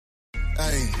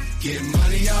Hey. Get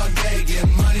money all day, get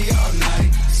money all night.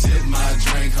 Sip my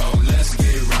drink, ho, let's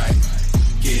get right.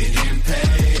 Getting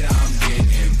paid, I'm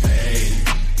getting paid.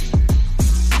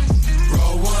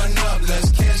 Roll one up,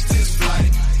 let's catch this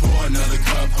flight. Pour another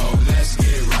cup, ho, let's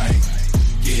get right.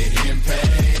 Getting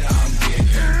paid, I'm getting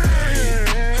paid.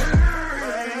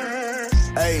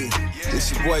 Hey,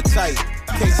 this your boy Tight.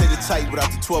 Can't say the Tight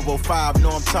without the 1205, know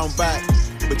I'm talking about.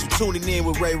 But you tuning in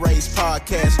with Ray Ray's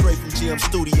podcast straight from GM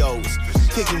Studios.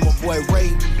 Kicking my boy Ray,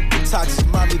 the toxic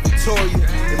mommy Victoria,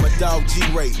 and my dog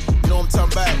G-Ray. You know what I'm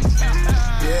talking about?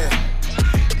 Yeah.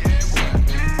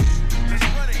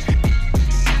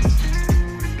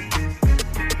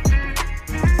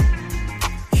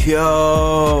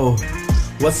 Yo,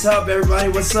 what's up, everybody?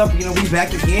 What's up? You know, we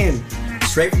back again,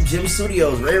 straight from Gym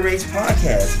Studios, Ray Ray's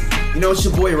podcast. You know, it's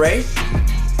your boy Ray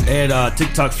and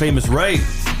TikTok famous Ray.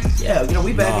 Yeah, you know,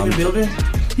 we back in the building.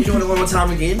 You doing it one more time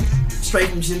again, straight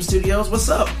from Gym Studios. What's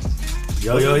up?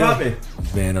 Yo.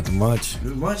 Man, nothing much.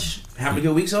 Not much. Having a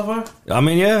good week so far? I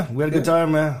mean, yeah, we had a good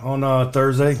time, man. On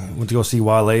Thursday, went to go see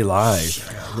Wale live.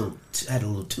 I had a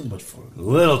little too much fun.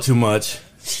 Little too much.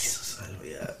 Jesus,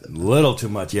 yeah. Little too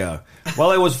much, yeah.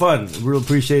 Wale was fun. Really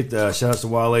appreciate shout out to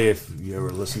Wale. If you ever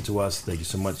listen to us, thank you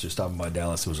so much for stopping by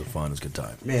Dallas. It was fun. It was a good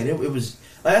time. Man, it was.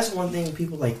 That's one thing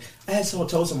people like. I had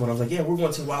told someone, I was like, yeah, we're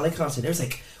going to a Wale concert. They was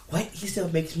like, what? He still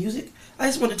makes music? I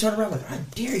just wanted to turn around like, I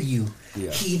dare you,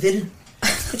 heathen.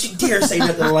 Don't you dare say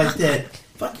nothing like that.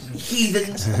 Fucking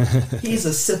heathens. He's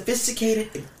a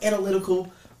sophisticated and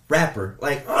analytical rapper.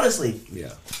 Like, honestly.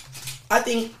 Yeah. I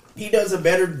think he does a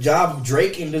better job of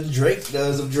draking than Drake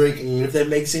does of draking, if that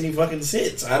makes any fucking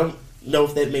sense. I don't know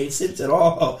if that made sense at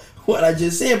all, what I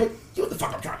just said, but you know what the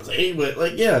fuck I'm trying to say. But,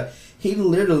 like, yeah, he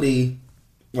literally,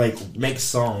 like, makes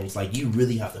songs. Like, you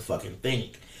really have to fucking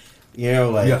think. You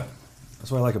know, like... Yeah. That's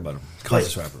what I like about him.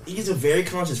 Conscious rapper. He's a very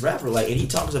conscious rapper. Like, and he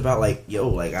talks about, like, yo,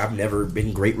 like, I've never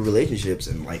been great with relationships.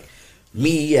 And, like,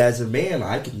 me as a man,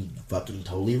 I can fucking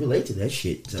totally relate to that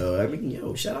shit. So, I mean,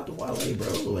 yo, shout out to Wale,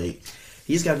 bro. Like,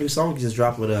 he's got a new song he just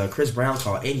dropped with Chris Brown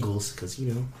called Angles. Because,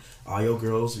 you know, all your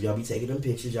girls, y'all be taking them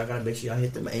pictures. Y'all got to make sure y'all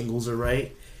hit them angles are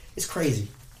right. It's crazy.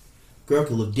 Girl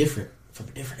can look different from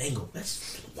a different angle.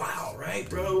 That's wild, right,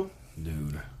 bro?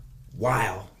 Dude.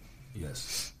 Wow.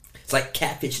 Yes. It's like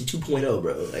catfishing 2.0,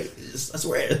 bro. Like, I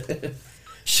swear.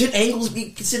 Should angles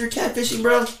be considered catfishing,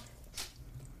 bro?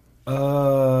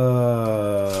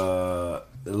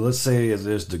 Let's say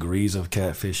there's degrees of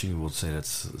catfishing. We'll say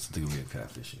that's a degree of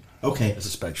catfishing. Okay, it's a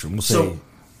spectrum. We'll say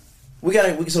we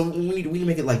need to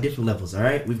make it like different levels. All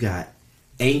right, we've got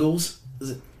angles.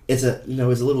 It's a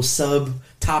little sub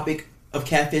topic of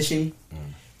catfishing.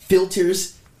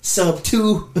 Filters, sub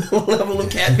 2 level of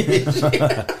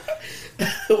catfishing.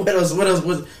 What else? What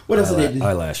else did they do?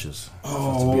 Eyelashes.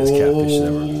 Oh, that's the biggest catfish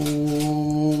ever.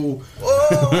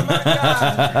 Oh my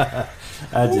god!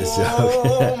 I just joke.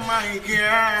 Oh my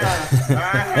god!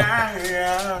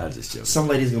 I just joke. Some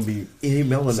lady's gonna be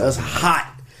emailing us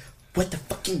hot. What the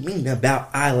fuck you mean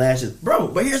about eyelashes, bro?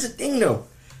 But here's the thing, though.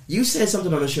 You said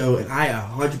something on the show, and I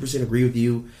 100% agree with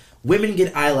you. Women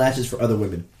get eyelashes for other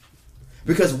women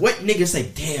because what niggas say?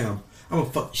 Damn. I'm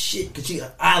gonna fuck shit because she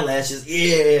got eyelashes.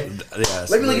 Yeah.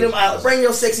 Let me look at them eyelashes. Bring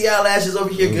your sexy eyelashes over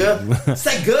here, girl.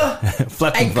 Say, girl.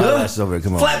 Flap them eyelashes over here.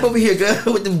 Come on. Flap over here,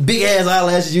 girl, with them big ass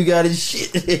eyelashes you got and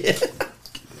shit.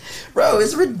 Bro,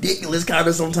 it's ridiculous kind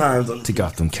of sometimes. Take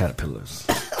off them caterpillars.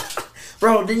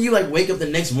 Bro, then you like wake up the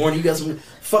next morning, you got some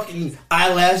fucking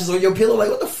eyelashes on your pillow. Like,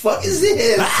 what the fuck is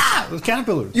this? Those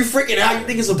caterpillars. You freaking out. You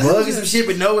think it's a bug or some shit,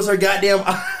 but no, it's her goddamn.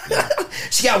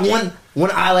 She got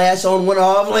one eyelash on, one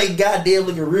off. Like, goddamn,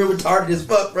 looking real retarded as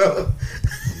fuck, bro.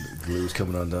 Glue's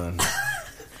coming undone.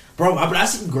 Bro, I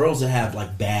see girls that have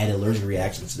like bad allergic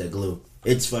reactions to that glue.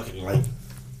 It's fucking like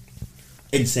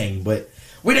insane. But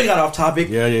we done got off topic.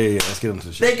 Yeah. Let's get into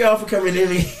the shit. Thank y'all for coming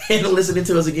in and listening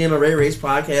to us again on Ray Ray's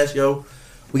podcast, yo.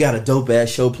 We got a dope ass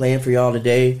show planned for y'all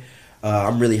today.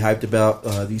 I'm really hyped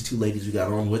about these two ladies we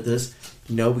got on with us.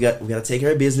 You know, we got to take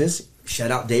care of business.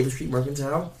 Shout out David Street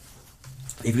Mercantile.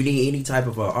 If you need any type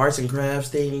of arts and crafts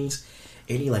things,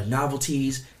 any like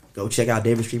novelties, go check out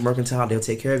David Street Mercantile. They'll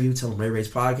take care of you. Tell them Ray Ray's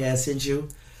podcast sent you.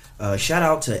 Shout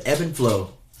out to Ebb and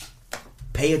Flow.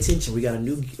 Pay attention. We got a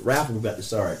new raffle we're about to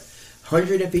start.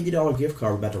 $150 gift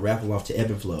card we're about to raffle off to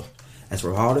Ebb and Flow. That's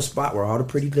where all the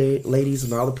pretty ladies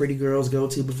and all the pretty girls go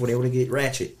to before they want to get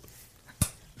ratchet.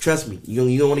 Trust me,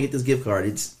 you don't want to get this gift card.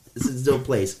 It's a dope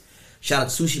place. Shout out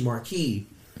to Sushi Marquee,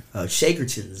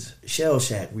 Shakertons, Shell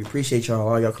Shack. We appreciate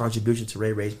all y'all contributions to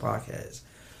Ray Ray's podcast.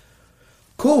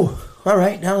 Cool. All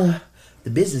right, now the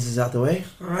business is out the way.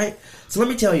 All right. So let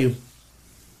me tell you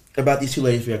about these two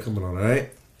ladies we got coming on, all right?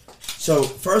 So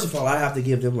first of all, I have to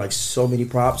give them like so many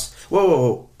props.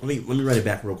 Whoa. Let me run it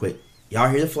back real quick. Y'all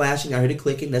hear the flashing, y'all hear the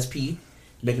clicking, that's P.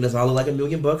 Making us all look like $1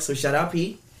 million, so shout out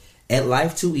P. At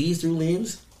Life 2 E's through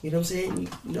Lens. You know what I'm saying?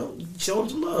 You know, show them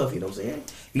some love, you know what I'm saying?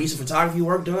 You need some photography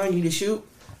work done, you need to shoot.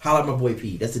 Holla at my boy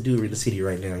P. That's the dude in the city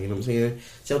right now, you know what I'm saying?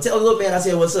 So tell the little man I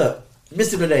said what's up.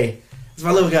 Missed him today. It's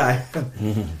my little guy.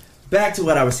 Back to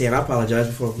what I was saying. I apologize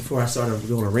before I started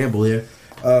going a ramble here.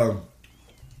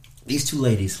 These two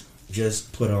ladies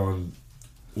just put on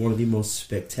one of the most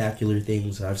spectacular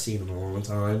things I've seen in a long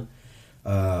time.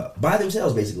 By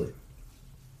themselves, basically.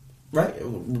 Right?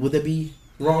 Would that be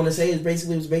wrong to say? It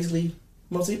was basically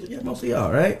mostly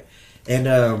y'all, right? And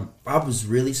I was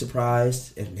really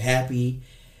surprised and happy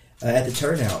at the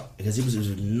turnout because it was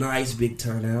a nice big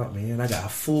turnout, man. I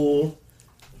got full.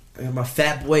 I got my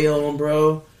fat boy on,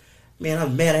 bro. Man,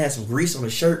 I'm mad I had some grease on the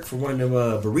shirt for one of them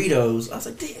burritos. I was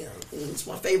like, damn, it's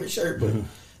my favorite shirt. But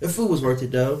the food was worth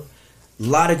it, though. A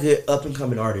lot of good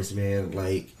up-and-coming artists, man.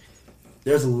 Like,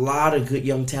 there's a lot of good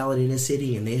young talent in this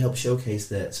city, and they help showcase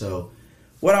that. So,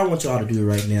 what I want y'all to do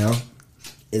right now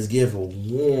is give a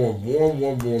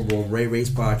warm Ray Race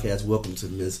podcast welcome to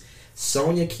Miss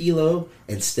Sonia Kilo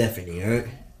and Stephanie, all right?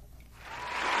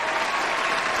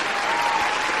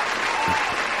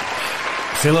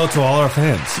 Say hello to all our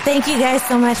fans. Thank you guys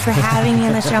so much for having me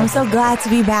on the show. I'm so glad to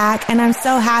be back, and I'm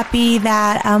so happy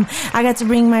that I got to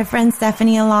bring my friend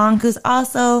Stephanie along, who's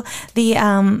also the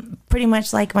pretty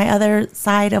much like my other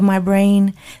side of my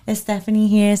brain. There's Stephanie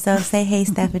here, so say hey,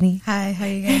 Stephanie. Hi, how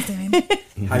you guys doing?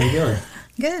 How you doing?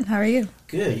 Good, how are you?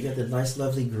 Good. You got the nice,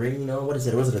 lovely green. What is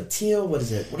it? Was it a teal? What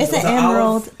is it? It's an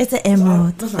emerald. Olive? It's an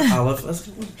emerald. That's not olive.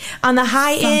 On the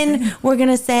high end, we're going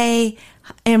to say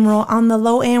emerald. On the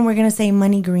low end, we're going to say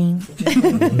money green. Okay.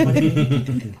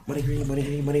 money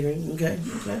green. Okay.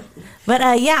 But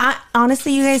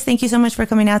honestly, you guys, thank you so much for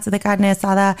coming out to the Carne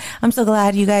Asada. I'm so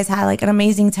glad you guys had like an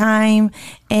amazing time.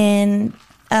 And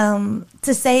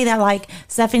to say that like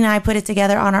Stephanie and I put it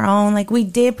together on our own, like we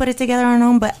did put it together on our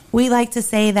own, but we like to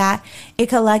say that it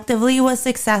collectively was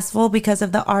successful because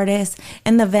of the artists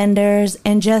and the vendors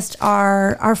and just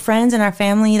our friends and our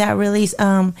family that really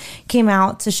came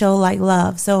out to show like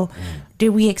love. So did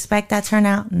we expect that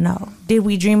turnout? No. Did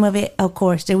we dream of it? Of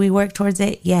course. Did we work towards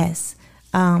it? Yes.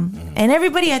 And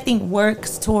everybody I think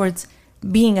works towards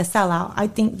being a sellout.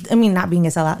 Not being a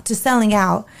sellout, to selling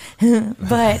out.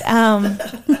 But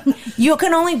you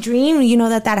can only dream,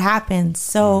 that happens.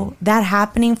 So that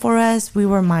happening for us, we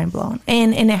were mind blown.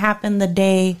 And it happened the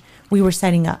day we were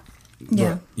setting up.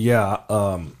 Yeah.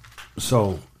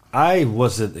 So I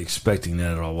wasn't expecting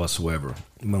that at all whatsoever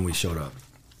when we showed up.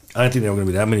 I didn't think there were going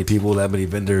to be that many people, that many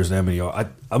vendors, that many. I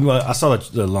saw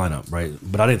the lineup, right?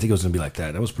 But I didn't think it was going to be like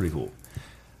that. That was pretty cool.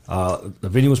 The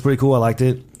venue was pretty cool. I liked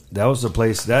it. That was the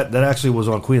place that actually was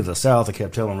on Queen of the South. I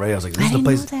kept telling Ray, I was like, "This is the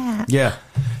place." That. Yeah,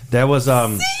 that was.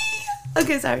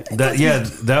 Okay, sorry.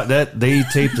 That they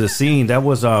taped the scene. That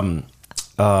was oh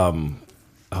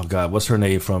God, what's her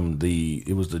name from the?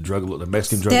 It was the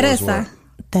Mexican drug lord.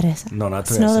 Teresa. No, not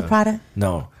Teresa. Snow the Prada.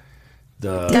 No,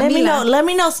 Let me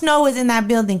know. Snow was in that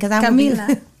building because I'm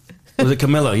Camila. Was it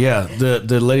Camilla? Yeah,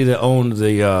 the lady that owned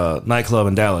the nightclub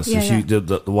in Dallas. Yeah, she did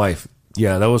the wife.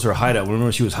 Yeah, that was her hideout.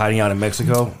 Remember she was hiding out in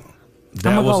Mexico?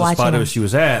 That was the spot that she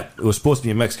was at. It was supposed to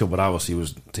be in Mexico, but obviously it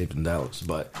was taped in Dallas.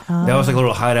 But that was like a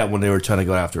little hideout when they were trying to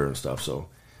go after her and stuff. So,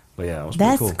 but yeah, it was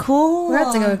pretty cool. That's cool. We'll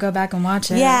have to go back and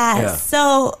watch it. Yeah.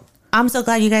 So I'm so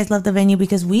glad you guys love the venue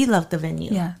because we love the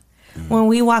venue. Yeah. When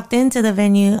we walked into the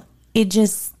venue, it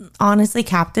just honestly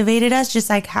captivated us, just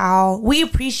like how we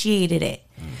appreciated it.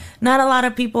 Not a lot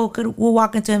of people will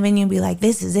walk into a venue and be like,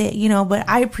 this is it, but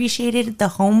I appreciated the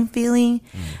home feeling.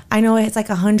 I know it's like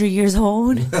 100 years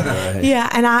old. Right. Yeah.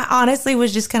 And I honestly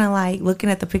was just kind of like looking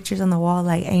at the pictures on the wall,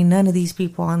 like, ain't none of these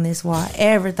people on this wall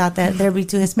ever thought that there'd be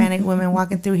two Hispanic women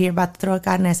walking through here about to throw a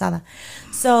carne asada.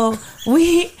 So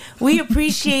we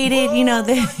appreciated,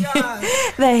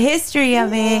 the history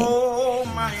of it. Oh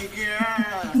my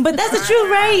God. But that's the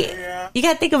truth, right? You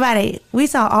got to think about it. We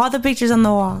saw all the pictures on the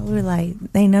wall. We were like,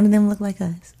 ain't none of them look like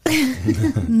us.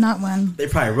 Not one. They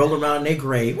probably rolling around in their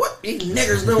grave. What these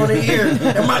niggers doing in here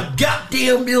in my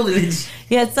goddamn buildings?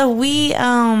 Yeah, so we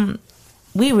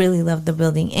really loved the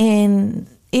building. And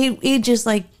it just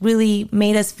like really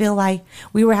made us feel like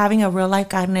we were having a real life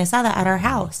carne asada at our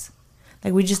house.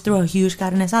 Like we just threw a huge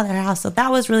carne asada at our house. So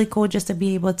that was really cool just to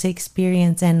be able to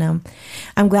experience. And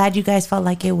I'm glad you guys felt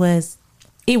like it was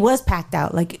packed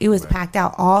out. Like it was packed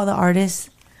out. All the artists,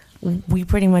 we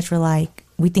pretty much were like,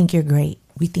 we think you're great.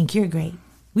 We think you're great.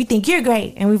 We think you're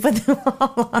great. And we put them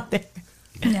all on there.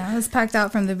 Yeah, it was packed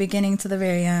out from the beginning to the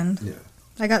very end. Yeah.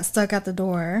 I got stuck at the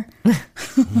door.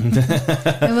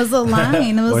 It was a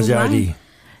line. It was Where's a your line. ID?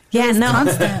 Yeah, no.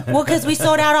 constant. Well, because we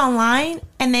sold out online,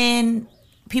 and then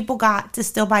people got to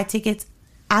still buy tickets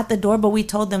at the door, but we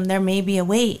told them there may be a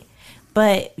wait.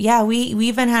 But yeah, we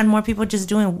even had more people just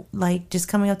doing just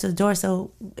coming up to the door.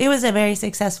 So it was a very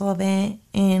successful event,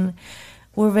 and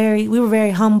we were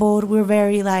very humbled. We were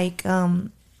very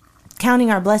counting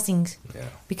our blessings,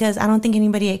 because I don't think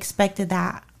anybody expected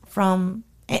that from.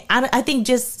 I think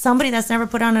just somebody that's never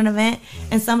put on an event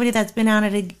and somebody that's been out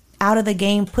of the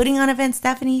game putting on events,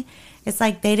 Stephanie, it's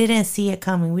like they didn't see it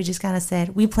coming. We just kind of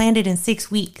said, we planned it in 6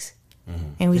 weeks.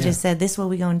 And we just said, this is what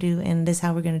we're going to do, and this is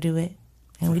how we're going to do it.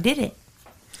 And we did it.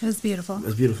 It was beautiful. It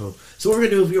was beautiful. So what we're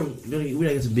going to do is we're going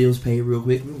to get some bills paid real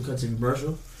quick. We're going to cut to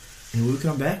commercial. And when we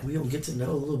come back, we're going to get to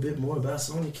know a little bit more about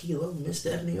Sonya Kilo, Miss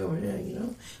Stephanie over there, you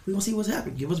know. We're going to see what's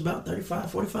happening. Give us about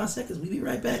 35, 45 seconds. We'll be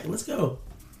right back. Let's go.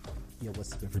 Yo,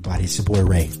 what's up, everybody? It's your boy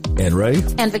Ray. And Ray?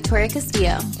 And Victoria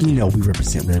Castillo. You know, we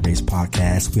represent Ray Ray's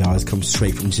podcast. We always come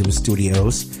straight from Jim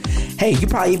Studios. Hey, you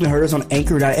probably even heard us on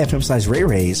Anchor.fm/Ray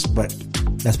Rays, but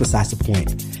that's besides the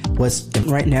point. What's in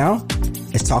right now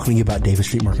is talking to you about David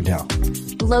Street Mercantile.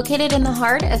 Located in the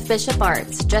heart of Bishop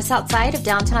Arts, just outside of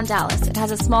downtown Dallas, it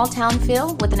has a small town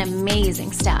feel with an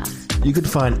amazing staff. You can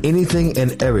find anything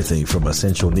and everything from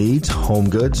essential needs, home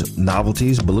goods,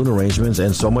 novelties, balloon arrangements,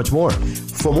 and so much more.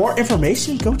 For more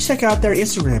information, go check out their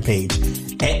Instagram page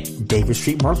at David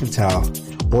Street Mercantile,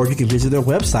 or you can visit their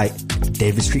website,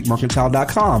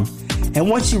 davidstreetmercantile.com. And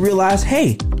once you realize,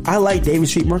 hey, I like David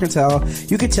Street Mercantile,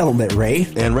 you can tell them that Ray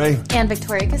And Ray? And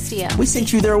Victoria Castillo. we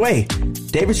sent you their way.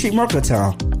 David Street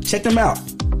Mercantile. Check them out.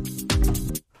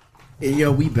 And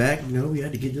yo, we back. You know, we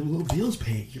had to get them little bills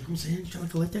paid. You know what I'm saying? Trying to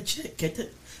collect that check.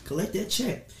 Collect that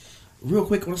check. Real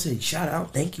quick, I want to say shout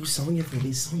out. Thank you, Sonya, for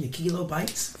these Sonya Kilo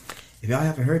bites. If y'all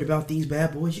haven't heard about these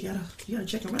bad boys, you gotta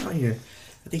check them out here.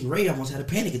 I think Ray almost had a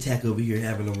panic attack over here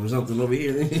having them or something over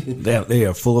here. They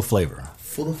are full of flavor.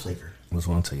 Full of flavor. I just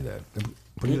want to tell you that.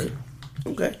 Pretty good.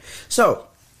 Okay. So,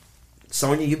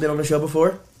 Sonya, you've been on the show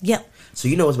before? Yep. So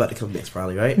you know what's about to come next,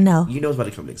 probably, right? No. You know what's about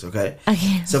to come next, okay?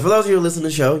 Okay. So for those of you who listen to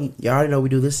the show, you already know we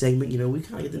do this segment. You know, we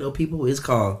kind of get to know people. It's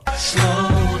called Slow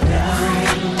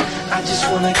down, I just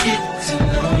wanna get to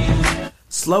know you.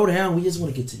 Slow Down. We just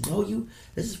want to get to know you.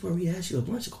 This is where we ask you a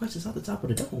bunch of questions off the top of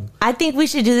the dome. I think we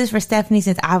should do this for Stephanie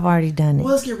since I've already done it.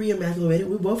 Well, let's get re-evaluated.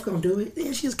 We both gonna do it.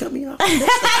 Then she's coming up.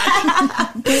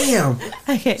 Damn.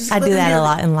 Okay, Just I let do me that hear a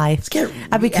lot in life. get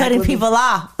I be cutting reacclimated. people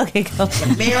off. Okay, go.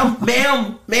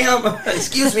 Ma'am.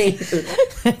 Excuse me.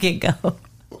 Okay, go.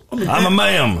 I'm a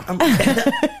ma'am.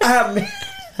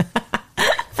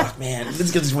 Fuck, man.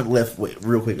 Let's get this one left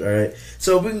real quick, all right?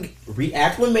 So we can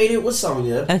reacclimate it with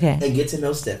Sonya. Okay. And get to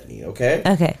know Stephanie, okay?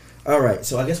 Okay. All right.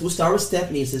 So I guess we'll start with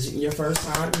Stephanie. Since it's your first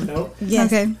time, you know?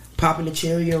 Yes. Okay. Popping the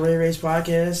cherry on Ray Ray's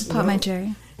podcast. you Pop know? my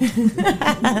cherry.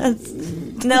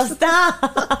 No, stop.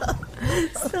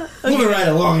 Moving right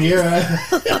along here.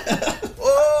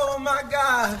 Oh my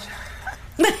gosh.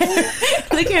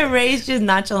 Look at Ray's just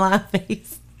nonchalant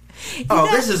face. Oh,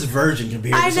 this is virgin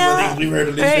compared I to some of the know. things we've heard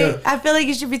on this Ray, show. I feel like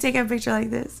you should be taking a picture like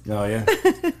this. Oh, yeah.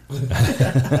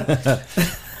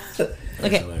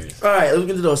 Okay. All right, let's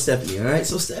get to know Stephanie. All right,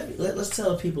 so Stephanie, let's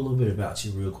tell people a little bit about you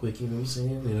real quick. You know what I'm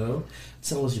saying? You know,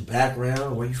 tell us your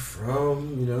background, where you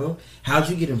from. You know, how'd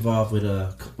you get involved with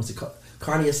what's it called,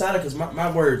 Carne Asada? Because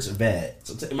my words are bad.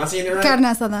 So am I saying it right? Carne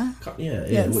Asada. Yeah,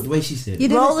 Yes. the way she said You it.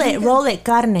 did Roll it,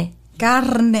 carne.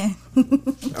 Carne.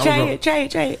 Try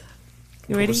it.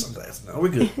 You ready? Sunglasses. No, we're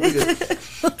good.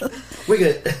 We're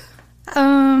good.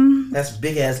 That's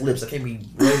big ass lips. I can't be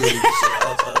rolling this shit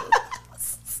all the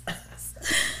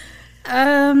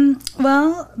time.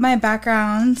 Well, my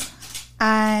background,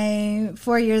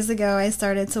 4 years ago, I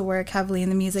started to work heavily in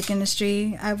the music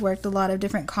industry. I've worked a lot of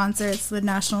different concerts with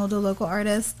national to local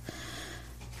artists.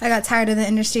 I got tired of the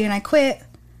industry and I quit.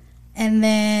 And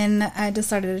then I just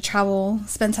started to travel,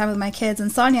 spend time with my kids. And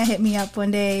Sonya hit me up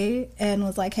one day and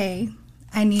was like, hey,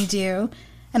 I need you.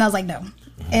 And I was like, no.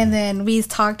 And then we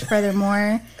talked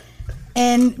furthermore.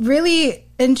 And really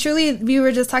and truly, we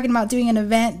were just talking about doing an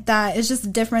event that is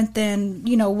just different than,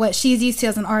 you know, what she's used to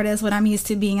as an artist, what I'm used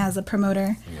to being as a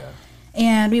promoter. Yeah.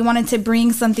 And we wanted to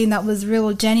bring something that was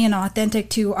real, genuine, authentic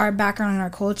to our background and our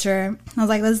culture. I was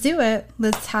like, let's do it.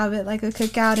 Let's have it like a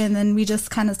cookout. And then we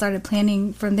just kind of started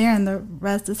planning from there, and the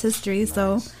rest is history. Nice.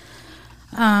 So,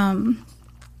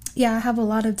 yeah, I have a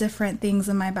lot of different things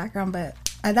in my background, but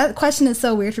that question is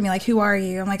so weird for me. Like, who are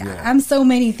you? I'm like, yeah. I'm so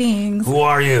many things. Who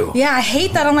are you? Yeah, I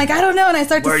hate that. I'm like, I don't know. And I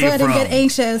start to sweat and get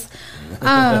anxious.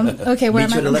 Okay, where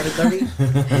Meet am you I? at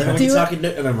 11:30? 11 when you talking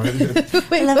dirty.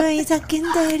 Wait, 11 when you talking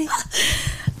dirty.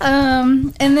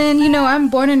 And then, I'm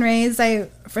born and raised.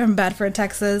 From Bedford,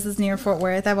 Texas. Is near Fort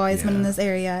Worth. I've always been in this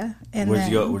area. And Where'd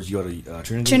you go to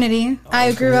Trinity? Trinity.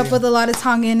 I grew up with a lot of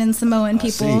Tongan and Samoan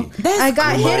people. I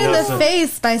got hit in the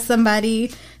face by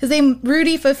somebody. His name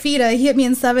Rudy Fafita. He hit me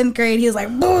in 7th grade. He was like,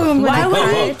 boom. Why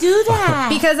would he do that?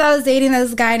 Because I was dating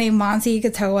this guy named Monty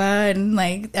Katoa, and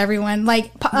like everyone,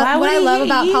 like what I love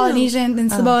about Polynesian and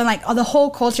Samoan, like the whole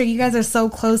culture. You guys are so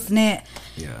close knit.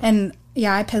 Yeah. And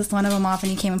yeah, I pissed one of them off,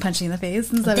 and he came and punched me in the face.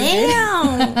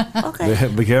 Damn. Okay.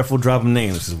 Be careful dropping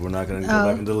names, because we're not going to go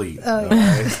back and delete. Oh,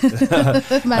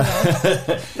 yeah. My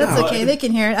bad. That's okay. They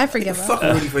can hear it. I forgive them. Fuck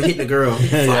Rudy for hitting a girl.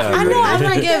 I know.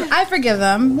 I forgive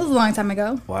them. It was a long time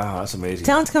ago. Wow, that's amazing.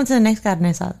 Tell them to come to the next Carne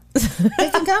Asada. They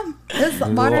can come.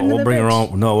 We'll bring our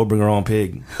own. No, we'll bring our own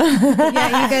pig.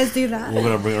 Yeah, you guys do that. We're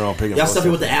gonna bring our own pig. Y'all stuff it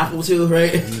with the apple too,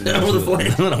 right?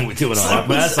 No, we doing all.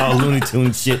 That's all Looney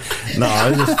Tune shit. No,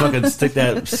 I just fucking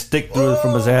stick through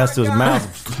from his ass to his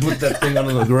mouth. Put that thing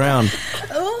under the ground.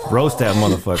 Roast that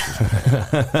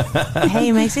motherfucker.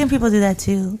 Hey, Mexican people do that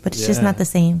too, but it's just not the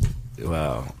same.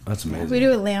 Wow, that's amazing. We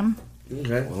do it lamb.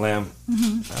 Okay. Lamb.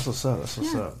 Mm-hmm. That's what's up.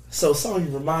 So,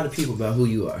 Sonya, remind the people about who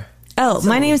you are. Oh,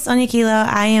 my name is Sonia Kilo.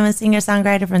 I am a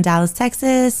singer-songwriter from Dallas,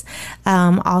 Texas.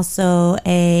 Also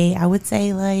I would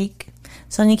say like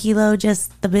Sonia Kilo,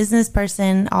 just the business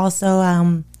person. Also,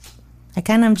 I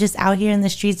kind of just out here in the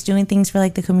streets doing things for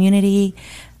like the community,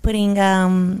 putting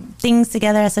things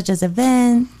together such as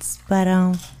events.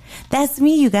 But that's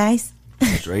me, you guys.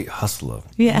 Straight hustler.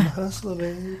 Yeah. Hustler,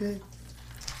 baby.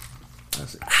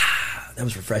 That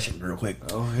was refreshing, real quick.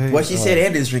 Okay. What she said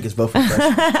and this drink is both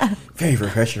refreshing. Very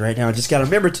refreshing right now. I just got to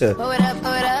remember to... Pull it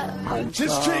up.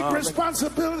 Just take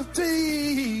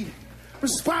responsibility.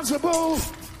 Responsible.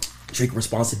 Drink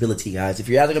responsibility, guys. If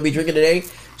you're either going to be drinking today,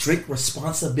 drink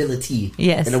responsibility.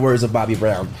 Yes. In the words of Bobby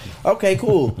Brown. Okay,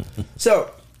 cool.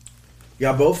 So,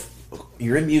 y'all both,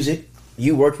 you're in music.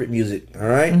 You work with music, all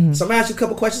right? Mm-hmm. So I'm going to ask you a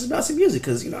couple questions about some music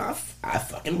because, I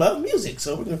fucking love music.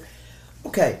 So we're going to...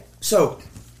 Okay, so...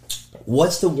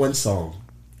 What's the one song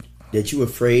that you're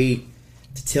afraid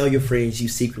to tell your friends you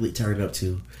secretly turn up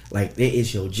to? Like, that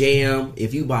is your jam.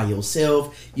 If you by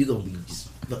yourself, you're going to be just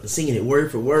singing it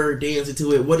word for word, dancing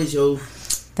to it. What is your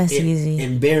easy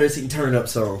embarrassing turn up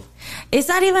song? It's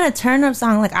not even a turn up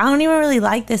song. Like, I don't even really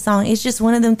like this song. It's just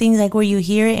one of them things like where you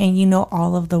hear it and you know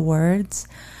all of the words.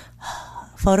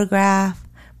 Photograph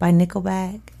by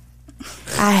Nickelback.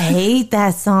 I hate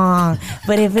that song,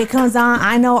 but if it comes on,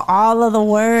 I know all of the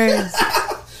words.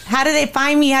 How did they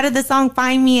find me? How did the song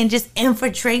find me and just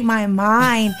infiltrate my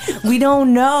mind? We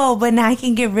don't know, but now I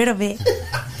can get rid of it.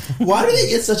 Why do they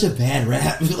get such a bad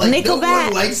rap? Like, Nickelback. No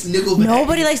one likes Nickelback.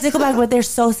 Nobody likes Nickelback, but they're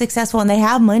so successful and they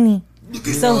have money.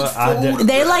 So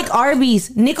they like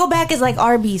Arby's. Nickelback is like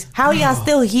Arby's. How y'all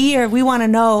still here? We want to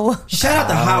know. Shout out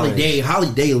to Holly Day.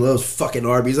 Holly Day loves fucking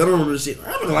Arby's. I don't understand.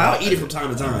 I don't know. I'll eat it from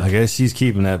time to time. I guess she's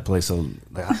keeping that place. So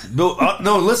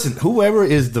no. Listen, whoever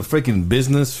is the freaking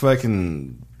business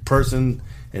fucking person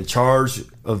in charge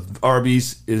of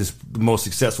Arby's is the most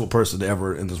successful person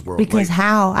ever in this world. Because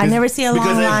how? I never see a long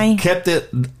line. They kept it.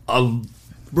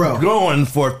 Going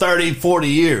for 30, 40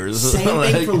 years. Same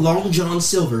thing for Long John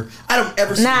Silver. I don't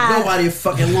ever see nobody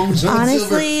fucking Long John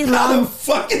Honestly, Silver. How the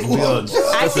fucking Long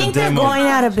John? I think they're going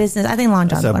out of business. I think Long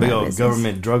John's going out of business. That's a big old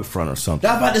government drug front or something.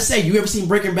 I was about to say, you ever seen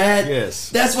Breaking Bad? Yes.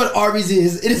 That's what Arby's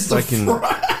is. It is fucking,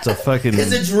 it's a fucking...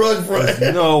 It's a drug front.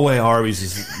 No way Arby's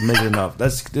is making enough.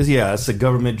 That's a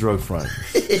government drug front.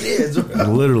 It is.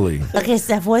 Literally. Okay,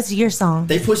 Steph, what's your song?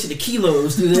 They pushing the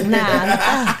kilos through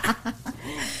that. Nah.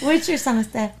 What's your song,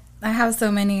 Steph? I have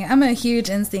so many. I'm a huge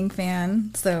NSYNC fan,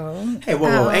 so... Hey,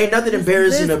 whoa. Ain't nothing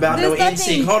embarrassing about no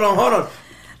NSYNC. Hold on.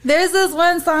 There's this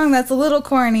one song that's a little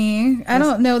corny. I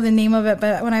don't know the name of it,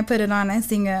 but when I put it on, I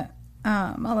sing it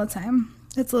all the time.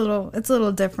 It's a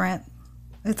little different.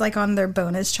 It's like on their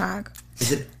bonus track.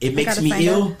 Is it? It Makes Me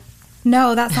Ill?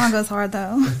 No, that song goes hard,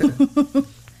 though.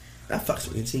 That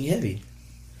fucks with NSYNC heavy.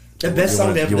 That best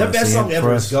song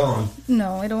ever is gone.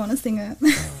 No, I don't want to sing it.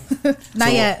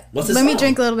 Not yet. What's the Let song? me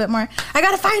drink a little bit more. I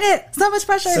gotta find it. So much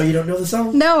pressure. So you don't know the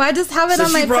song? No, I just have it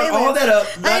on my playlist. So she brought all that up.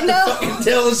 I know. To fucking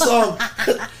tell the song.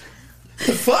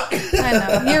 The fuck? I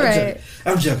know. You're right.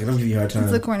 I'm joking. I'm giving you a hard time.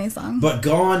 It's a corny song. But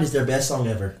Gone is their best song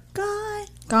ever.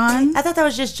 Gone? I thought that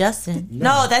was just Justin.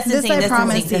 No, that's this insane. I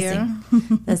promise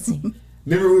you. That's insane.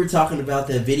 Remember we were talking about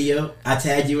that video? I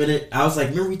tagged you in it. I was like,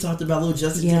 remember we talked about little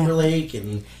Justin Timberlake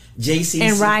and JC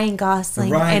and Ryan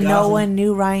Gosling, and no one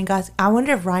knew Ryan Gosling. I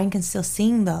wonder if Ryan can still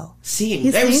sing though.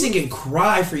 They were singing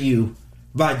 "Cry for You."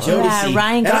 by Jodeci.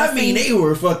 Ryan and I Gosling. mean, they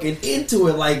were fucking into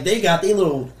it. Like, they got their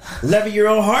little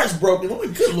 11-year-old hearts broken. Oh,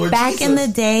 my good Lord Back Jesus. in the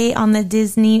day on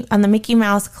the Mickey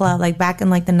Mouse Club, like back in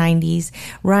like the 90s,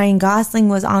 Ryan Gosling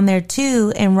was on there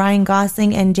too. And Ryan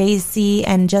Gosling and Jay-Z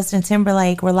and Justin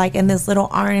Timberlake were like in this little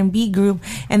R&B group.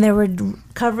 And they were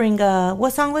covering,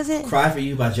 what song was it? Cry For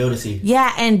You by Jodeci.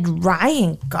 Yeah, and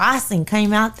Ryan Gosling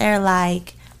came out there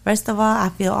like, first of all, I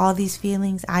feel all these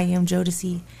feelings. I am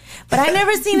Jodeci. But I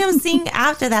never seen him sing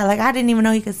after that. Like, I didn't even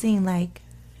know he could sing. Like,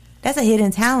 that's a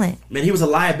hidden talent. Man, he was a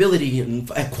liability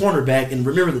at cornerback and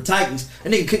Remember the Titans.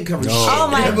 And nigga couldn't cover shit. Oh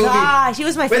my gosh, he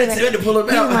was my favorite. They had to pull him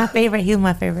He was out. my favorite. He was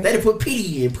my favorite. They had to put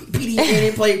Petey in. Petey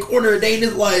didn't play a corner a day in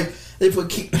his life. They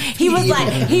put He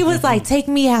was like, take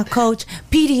me out, coach.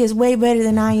 Petey is way better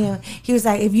than I am. He was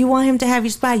like, if you want him to have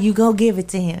your spot, you go give it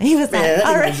to him. He was Man, like, that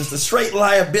all nigga right. was just a straight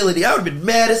liability. I would have been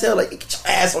mad as hell. Like, get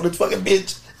your ass on this fucking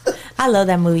bench. I love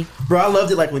that movie. Bro, I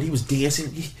loved it. Like when he was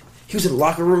dancing, he was in the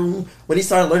locker room when he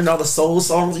started learning all the soul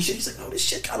songs and shit. He's like, "Oh, this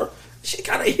shit kind of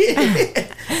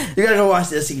hit." You gotta go watch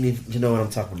that scene if you know what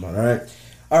I'm talking about.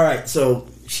 All right. So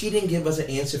she didn't give us an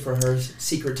answer for her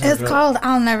secret turn. It's called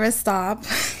 "I'll Never Stop."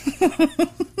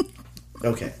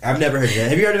 Okay, I've never heard of that.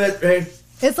 Have you heard of that, Ray?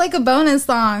 It's like a bonus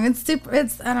song. It's super.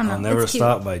 It's I don't know. I'll Never It's cute.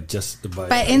 Stop by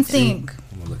Instinct.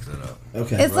 I'm gonna look that up.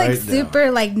 Okay, It's like Right now.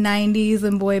 super like 90s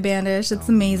and boy bandish. It's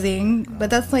amazing. But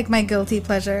that's like my guilty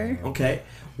pleasure. okay.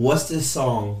 What's this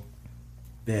song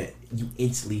that you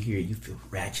instantly hear? You feel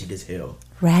ratchet as hell.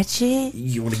 Ratchet?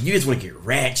 You just want to get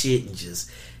ratchet and just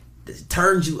it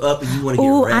turns you up and you want to get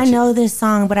Ooh, ratchet. I know this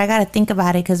song, but I got to think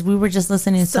about it because we were just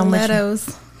listening so much.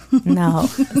 Stilettos. No.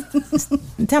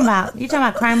 You talking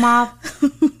about Crime Mob?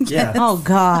 Yeah. Oh,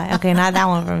 God. Okay, not that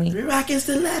one for me. We're rocking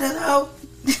stiletto.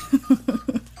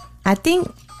 I think,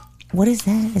 what is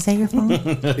that? Is that your phone? You're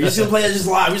just gonna play it just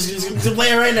live. We're just gonna play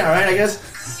it right now, right? I guess.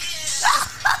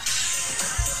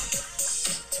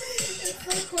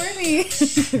 So corny.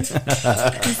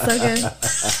 It's so good.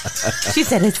 She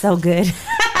said it's so good.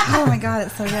 Oh my god,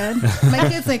 it's so good. My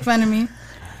kids make fun of me.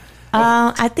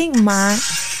 I think mine.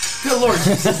 Good Lord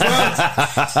Jesus.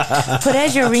 Put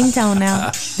as your ringtone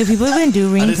now. Do people even do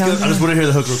I ringtones? just want to hear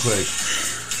the hook real quick.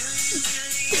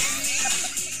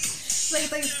 Like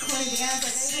corny dance. Like I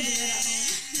can do it at home.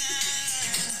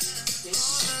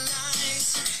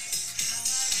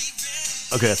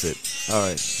 Okay, that's it. All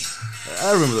right.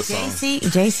 I remember the song.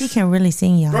 JC can really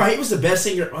sing, y'all. Bro, he was the best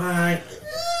singer.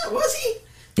 Was he?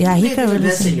 Yeah, he may could have been really the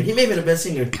best sing. singer. He may have been the best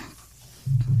singer.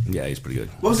 Yeah, he's pretty good.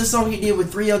 What was the song he did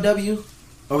with 3LW?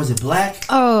 Or was it Black?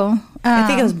 Oh, I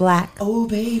think it was Black. Oh,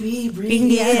 baby, bring You can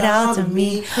get it all to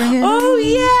me. Oh,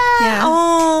 yeah. Yeah.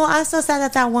 Oh, I'm so sad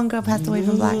that that one girl passed away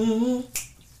from Black.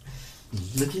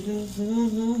 Look at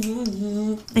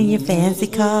In your fancy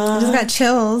I car. just got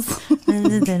chills. I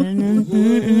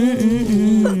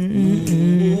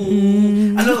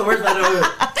know the words, but I don't know.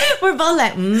 We're both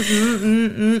like,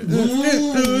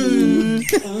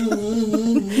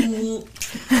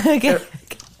 Okay.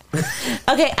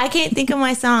 Okay, I can't think of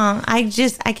my song. I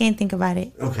can't think about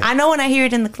it. Okay. I know when I hear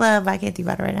it in the club, but I can't think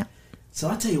about it right now. So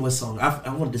I'll tell you what song.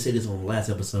 I wanted to say this on the last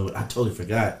episode. I totally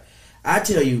forgot. I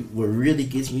tell you what really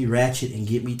gets me ratchet and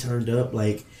get me turned up.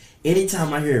 Like,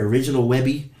 anytime I hear Original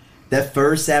Webby, that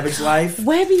first Savage Life.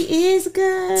 Webby is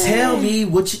good. Tell me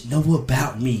what you know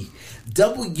about me.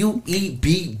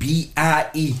 WEBBIE.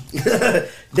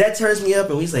 That turns me up,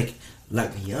 and he's like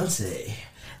Beyonce.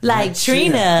 Like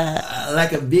Trina.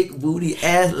 Like a big booty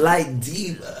ass like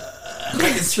diva.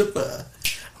 Like a stripper.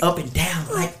 Up and down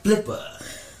like flipper.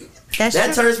 That's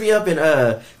That true. turns me up, and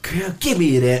girl, give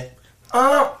me that.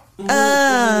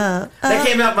 That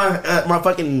came out my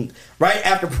fucking right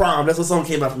after prom. That's what song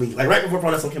came out for me. Like right before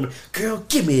prom, that song came out. Girl,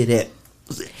 give me that.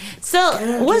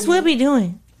 So, what's Webby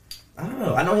doing? I don't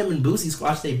know. I know him and Boosie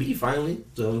squashed their beef finally.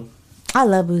 So I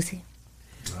love Boosie.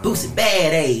 Boosie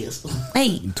badass.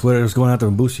 Hey. Twitter was going after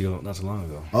Boosie not so long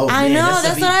ago. Oh, I man, know,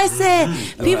 that's what I said.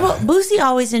 People, Alright. Boosie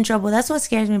always in trouble. That's what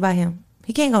scares me about him.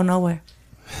 He can't go nowhere.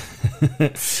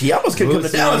 He almost could come to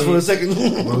Boosie. Dallas for a second.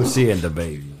 Boosie and the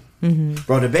baby.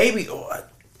 Bro, the baby.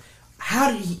 How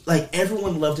did he? Like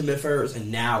everyone loved him at first,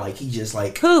 and now like he just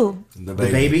like Who? the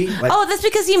baby. Like, Oh, that's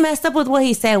because he messed up with what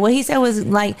he said. What he said was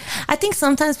like, I think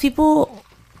sometimes people,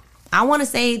 I want to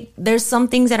say there's some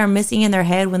things that are missing in their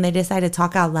head when they decide to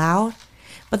talk out loud.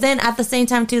 But then at the same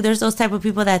time, too, there's those type of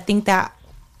people that think that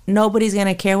nobody's going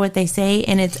to care what they say.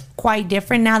 And it's quite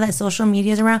different now that social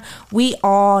media is around. We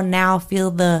all now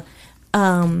feel the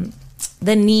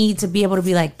need to be able to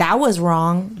be like, that was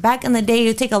wrong. Back in the day, it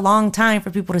would take a long time for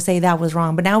people to say that was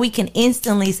wrong. But now we can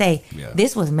instantly say,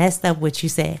 this was messed up what you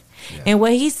said. And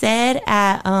what he said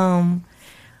at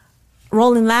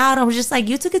Rolling Loud. I was just like,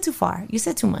 you took it too far. You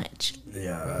said too much.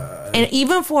 Yeah. And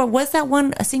even for what's that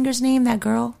one a singer's name? That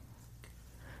girl.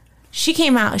 She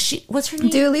came out. What's her name?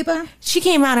 Dua Lipa. She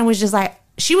came out and was just like,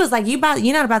 she was like, you're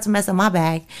not about to mess up my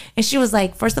bag. And she was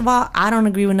like, first of all, I don't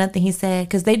agree with nothing he said,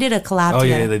 because they did a collab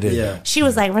together. Yeah, they did. Yeah. She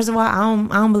was like, first of all, I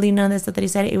don't believe none of this stuff that he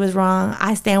said. It was wrong.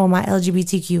 I stand with my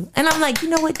LGBTQ. And I'm like, you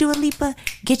know what, Dua Lipa,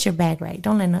 get your bag right.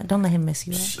 Don't let him mess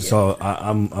you up. So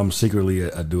I'm secretly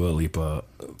a Dua Lipa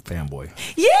fanboy.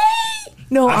 Yay!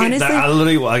 No, honestly, I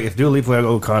literally, like, if Dua Lipa go to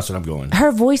a concert, I'm going.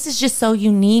 her voice is just so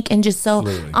unique and just so.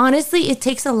 Literally. Honestly, it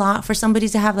takes a lot for somebody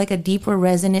to have like a deeper,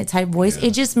 resonant type voice. Yeah.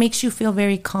 It just makes you feel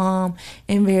very calm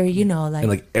and very, like. And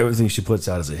like everything she puts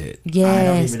out is a hit.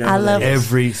 Yes, even know I who love that it. is.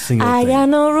 Every single I thing. got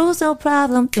no rules, no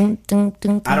problem. Dun, dun,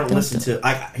 dun, I don't dun, listen dun.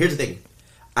 to. Here's the thing.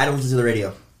 I don't listen to the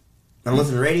radio. I don't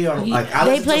listen to the radio. I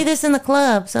They listen play to, this in the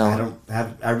club, so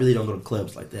I really don't go to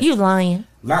clubs like that. you lying.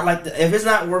 Not like that. If it's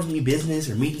not worth me business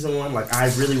or meeting someone, like I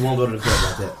really won't go to the club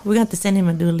like that. We're going to have to send him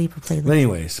a Dua Lipa But playlist.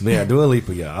 anyways, yeah, Dua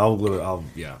Lipa, yeah,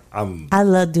 I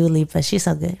love Dua Lipa. She's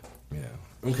so good. yeah.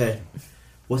 Okay,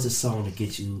 what's a song to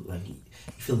get you like you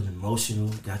feeling emotional,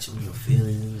 got you in your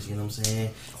feelings? You know what I'm saying?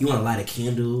 You want to light a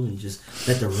candle and just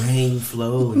let the rain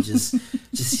flow and just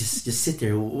sit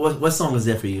there. What song is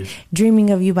that for you?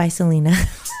 Dreaming of You by Selena.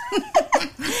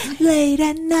 Late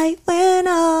at night when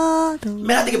all the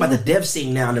Man, I think about the death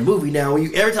scene now in the movie now.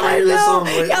 Every time I hear that song,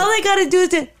 like, all they gotta do is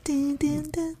to dun, dun,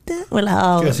 dun, dun. We're like,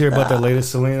 oh, You guys hear about that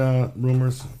latest Selena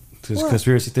rumors? Just What?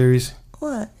 conspiracy theories?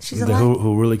 what? She's The alive.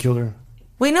 who really killed her?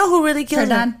 We know who really Her killed her.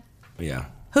 dad. Yeah,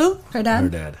 Who? Her dad. her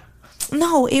dad.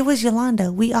 No, it was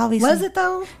Yolanda. We obviously Was it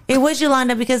though? It was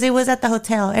Yolanda because it was at the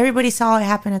hotel. Everybody saw it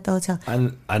happen at the hotel.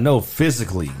 I know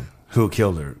physically who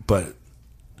killed her, but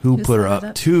who put her set it up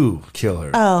up? to kill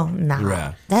her? Oh no,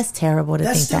 Yeah. that's terrible to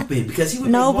that's think stupid that. because he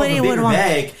would Nobody have more of a would bigger want-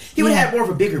 bag. He would Yeah. have more of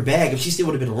a bigger bag if she still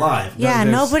would have been alive. Yeah,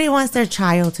 there's- nobody wants their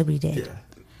child to be dead.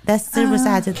 Yeah. That's super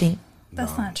sad to think.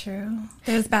 That's not true.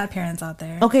 There's bad parents out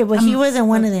there. Okay, but he wasn't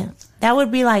one of them. That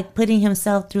would be like putting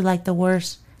himself through like the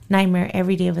worst nightmare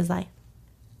every day of his life.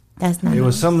 That's not. It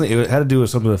was something. It had to do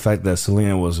with something. The fact that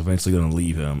Selena was eventually going to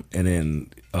leave him, and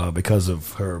then because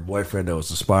of her boyfriend that was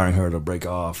inspiring her to break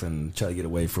off and try to get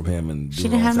away from him, and do She her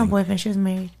didn't own have no thing. boyfriend. She was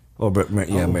married. Oh, but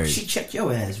yeah, Oh, married. She checked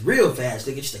your ass real fast.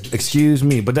 Nigga. She's like, Excuse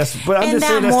me, but I'm And just that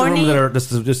saying that's morning- the rumor that's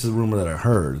just the rumor that I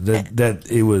heard that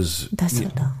it was That's so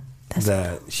dumb. That's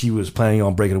that she was planning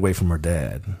on breaking away from her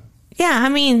dad. Yeah, I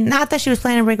mean, not that she was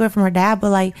planning to break away from her dad,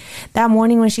 but like that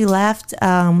morning when she left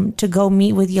to go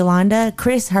meet with Yolanda,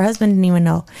 Chris, her husband, didn't even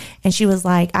know. And she was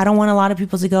like, I don't want a lot of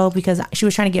people to go because she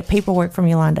was trying to get paperwork from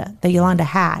Yolanda that Yolanda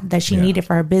had that she Yeah. needed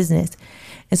for her business.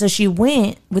 And so she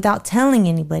went without telling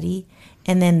anybody.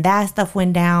 And then that stuff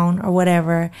went down or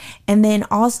whatever. And then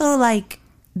also like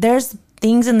there's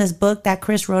things in this book that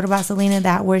Chris wrote about Selena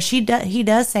that where he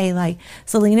does say like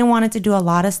Selena wanted to do a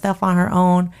lot of stuff on her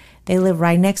own. They live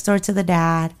right next door to the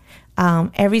dad.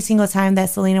 Every single time that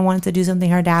Selena wanted to do something,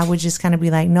 her dad would just kind of be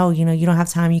like, no, you don't have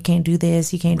time. You can't do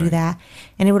this. You can't do that.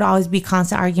 And it would always be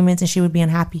constant arguments and she would be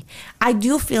unhappy. I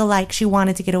do feel like she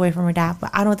wanted to get away from her dad, but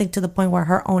I don't think to the point where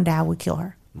her own dad would kill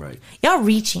her. Right. Y'all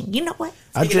reaching. You know what?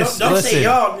 I just don't listen. say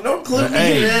y'all. Don't include me.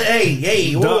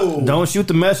 Hey, whoa. Don't shoot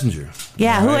the messenger.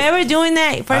 Yeah, All right? whoever doing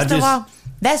that, first of just- all,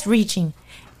 that's reaching.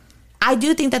 I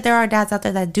do think that there are dads out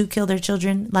there that do kill their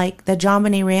children, like the John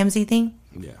Benet Ramsey thing.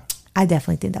 Yeah. I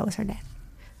definitely think that was her dad.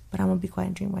 But I'm going to be quiet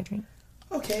and drink my drink.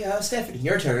 Okay, Stephanie,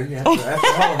 your turn. After all of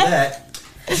that,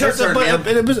 it's your turn, man.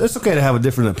 It's okay to have a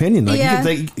different opinion. Like Yeah.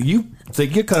 you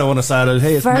think you're kind of on the side of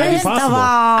hey, it's maybe First of possible. all,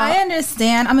 I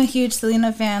understand. I'm a huge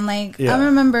Selena fan. Like Yeah. I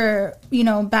remember,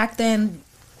 back then,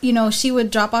 she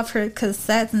would drop off her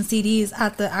cassettes and CDs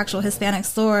at the actual Hispanic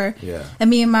store. Yeah. And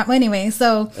me and anyway,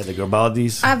 so At the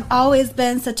Garibaldi's. I've always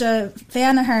been such a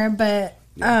fan of her, but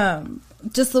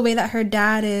just the way that her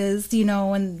dad is,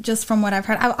 and just from what I've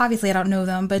heard, obviously I don't know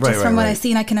them, but just Right, from what right. I've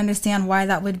seen, I can understand why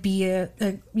that would be a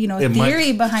It theory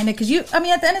might- behind it. Because at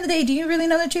the end of the day, do you really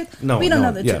know the truth? No, we don't no,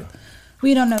 know the yeah. truth.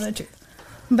 We don't know the truth.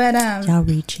 But y'all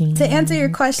reaching. to answer your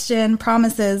question,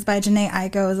 "Promises" by Jhené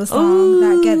Aiko is a song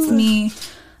that gets me.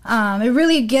 It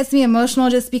really gets me emotional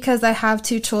just because I have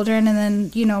 2 children, and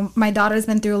then my daughter's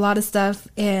been through a lot of stuff,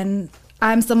 and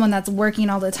I'm someone that's working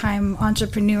all the time,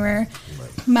 entrepreneur.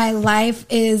 My life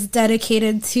is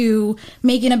dedicated to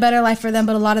making a better life for them,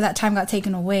 but a lot of that time got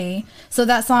taken away. So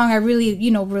that song, I really,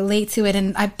 relate to it,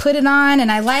 and I put it on,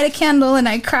 and I light a candle, and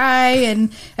I cry,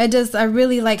 and it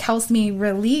really like helps me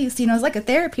release. It's like a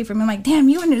therapy for me. I'm like, damn,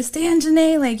 you understand,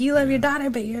 Janae? Like, you love your daughter,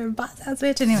 but you're a boss ass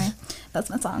bitch. Anyway, that's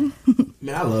my song.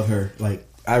 Man, I love her. Like,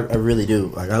 I really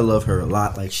do. Like, I love her a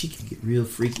lot. Like, she can get real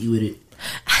freaky with it.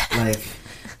 Like,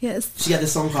 Yes. she got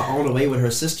this song called "On the Way" with her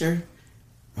sister.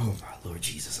 Oh my Lord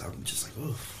Jesus! I'm just like,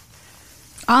 oh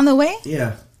On the Way?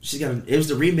 yeah. She got. It was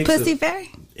the remix. Pussy of,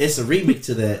 Fairy? It's a remix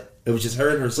to that. It was just her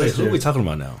and her Wait, sister. who are we talking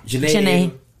about now?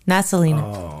 Janae, not Selena.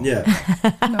 Oh, Yeah.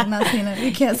 No, not Tina.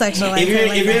 You can't sexualize if her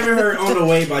like you that. ever heard "On the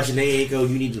Way" by Janae Aiko,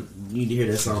 you need to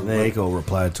hear that song. Janae Aiko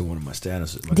replied to one of my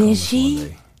statuses. My Did comments she? one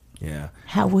day. Yeah.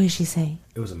 How would she say?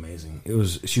 It was amazing. It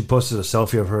was. She posted a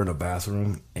selfie of her in a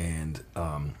bathroom, and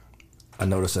I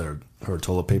noticed that her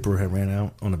toilet paper had ran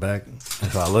out on the back. And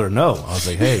so I let her know. I was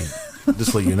like, "Hey,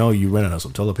 just let you know, you ran out of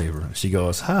some toilet paper." She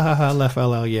goes, "Ha ha ha! Laugh out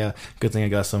loud. Yeah, good thing I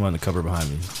got some on the cover behind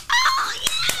me."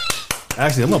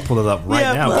 Actually, I'm gonna pull it up right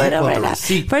now. pull it up Pull right the now.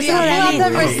 receipt. First of all, Yeah,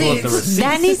 that pull up the needs, receipts.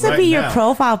 that needs to Right be your now.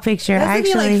 profile picture. That could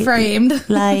be, Actually, like, framed.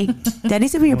 Like, that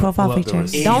needs to be your profile pull up the picture.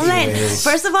 receipt. Don't let. Anyways.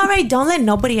 First of all, right? Don't let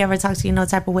nobody ever talk to you no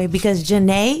type of way because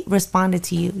Janae responded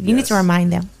to you. You need to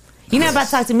remind them. You're not about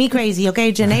to talk to me crazy,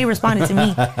 okay? Janae responded to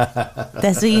me.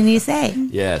 That's what you need to say.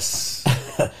 Yes.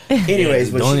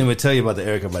 Anyways, but Don't she, even tell you about the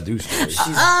Erica Badu story.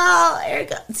 Oh,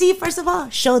 Erica. See, first of all,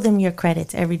 show them your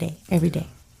credits every day. Every day.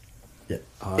 yeah.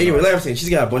 Anyway, like I'm saying, she's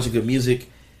got a bunch of good music.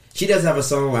 She does have a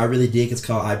song I really dig. It's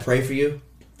called "I Pray for You."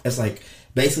 It's like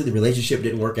basically the relationship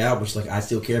didn't work out, but she's like, I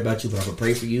still care about you, but I'm gonna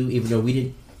pray for you, even though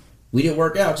we didn't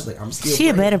work out. She's like, I'm still. She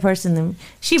a praying. better person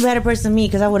than me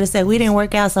because I would have said we didn't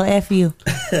work out, so F you.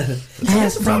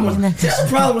 That's the problem. That's the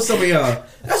problem with some of y'all.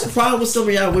 That's the problem with some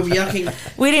of y'all women. Y'all can't.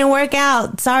 We didn't work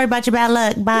out. Sorry about your bad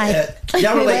luck. Bye.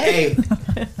 Y'all were like, hey,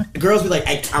 girls be like,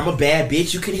 hey, I'm a bad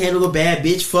bitch. You can handle a bad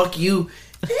bitch. Fuck you.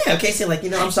 Yeah, okay, say like,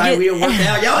 I'm sorry we didn't work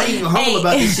out. Y'all ain't even humble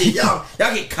about this shit. Y'all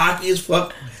get cocky as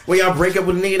fuck when y'all break up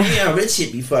with a nigga. Damn, that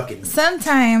shit be fucking.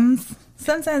 Sometimes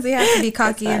we have to be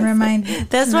cocky and remind.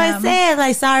 That's why I said,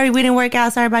 like, sorry we didn't work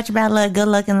out. Sorry about your bad luck. Good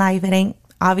luck in life. It ain't.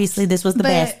 Obviously, this was the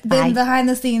best. But then Bye. behind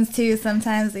the scenes too,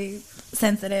 sometimes they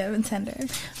sensitive and tender.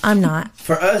 I'm not.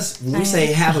 For us, when we say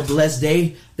have a blessed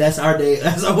day, that's our day.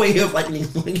 That's our way of like.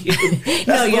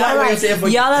 No, y'all are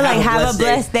like, have a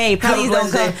blessed day.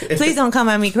 Please don't come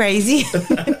at me crazy.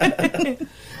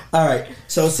 All right.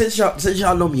 So since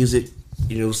y'all know music,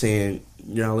 you know what I'm saying,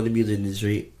 y'all in the music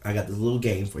industry, I got this little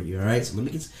game for you, all right? So let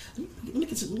me get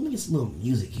some little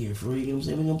music here for you. You know what I'm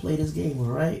saying? We're gonna play this game, all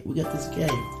right? We got this game.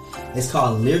 It's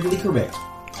called Lyrically Correct.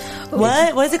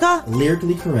 What? What is it called?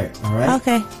 Lyrically Correct, all right?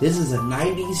 Okay. This is a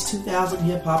 90s, 2000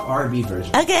 hip-hop R&B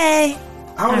version. Okay.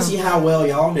 I want to see how well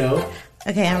y'all know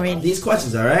Okay, I'm ready. these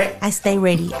questions, all right? I stay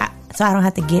ready, so I don't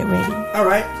have to get ready. All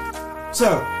right. So,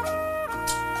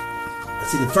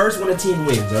 let's see. The first 1 to 10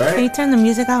 wins, all Can right? you turn the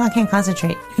music off? I can't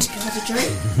concentrate. Concentrate.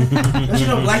 But you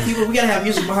know, black people, we gotta have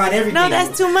music behind everything. No,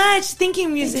 that's too much.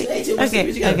 Thinking music. Hey, too much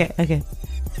music. Okay.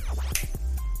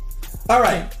 All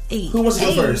right. Who wants to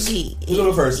go first? Hey. Who's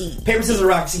going to go first? Paper, scissors,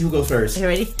 rock. See who goes first. You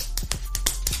ready?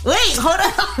 Wait, hold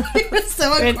on. It was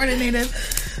so uncoordinated.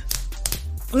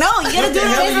 No, you gotta What the do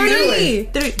hell are you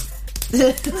it doing?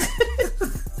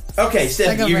 three. Okay,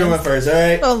 Steph, go you're going first, all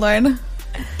right? Oh Lord.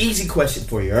 Easy question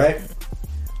for you, all right?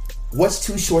 What's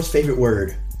Too Short's favorite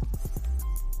word?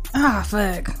 Ah,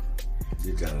 fuck.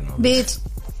 You gotta know. Bitch.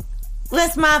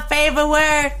 What's my favorite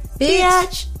word?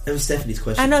 Bitch. That was Stephanie's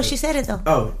question. I know she said it though.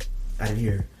 Oh, I didn't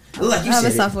hear her. It looked like you I have a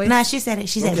said soft it. voice. Nah, she said it.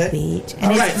 She said Okay. bitch. All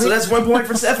right, so that's 1 point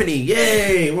for Stephanie.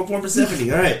 Yay! 1 point for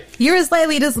Stephanie. All right. You were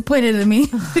slightly disappointed in me.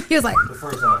 He was like, The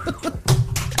first time.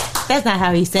 That's not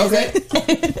how he says Okay.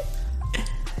 it.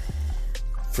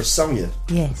 For Sonya,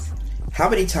 Yes. how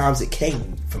many times did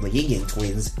Kane from the Yin Yang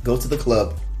Twins go to the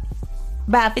club?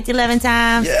 About 11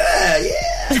 times. Yeah.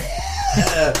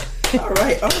 All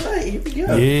right. Here we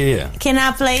go. Yeah. Can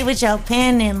I play with your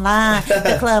pen and line?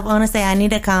 The club owner say I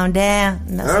need to calm down.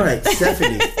 No, All right,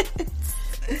 Stephanie.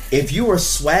 If you were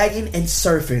swagging and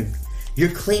surfing,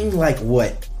 you're clean like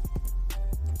what?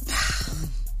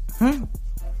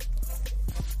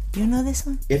 You know this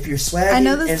one? If you're swagging I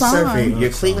know the and song. surfing,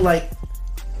 you're clean like.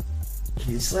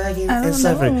 You're swagging I and don't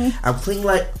surfing. know. I'm clean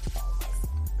like.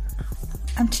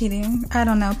 I'm cheating. I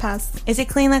don't know. Pass. Is it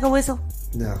clean like a whistle?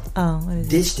 No. Oh, what is it?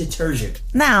 Dish detergent.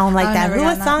 No, I don't like I've that. never What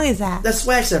done that. song is that? That's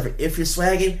swag surfing. If you're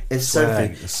swagging and surfing, Swag,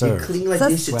 you're surf. clean like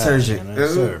That's dish swag, detergent. man,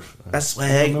 that's surf. That's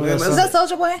swag. No, that's Is that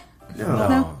Soulja Boy?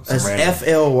 No. it's That's random.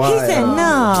 FLY. He said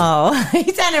no.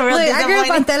 He sounded real Look, I grew up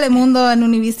on disappointed. Telemundo and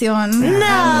Univision. I'm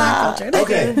not cultured.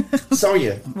 Okay,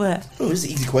 Sonya. What? Oh, this is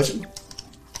an easy question.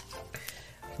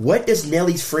 What does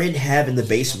Nelly's friend have in the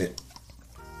basement?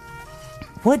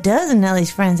 What does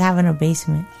Nelly's friends have in her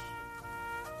basement?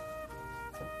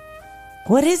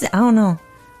 What is it? I don't know.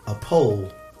 A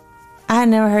pole. I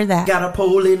never heard that. Got a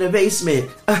pole in the basement.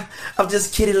 I'm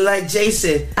just kidding like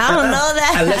Jason. I don't know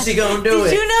that. Unless you're going to do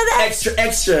it. Did you know that? Extra,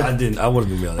 extra. I didn't. I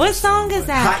wouldn't be able to. What song is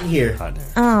that? Hot in here. Hot in here.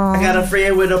 Oh. I got a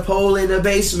friend with a pole in the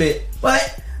basement.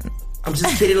 What? I'm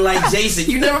just kidding like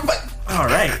Jason. You never... All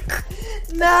right.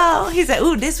 No. He said,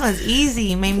 ooh, this one's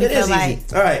easy. Made me It feel is like...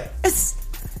 easy. All right.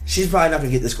 She's probably not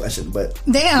going to get this question, but...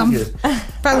 Damn.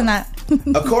 Probably not.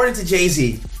 According to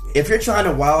Jay-Z, if you're trying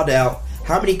to wild out,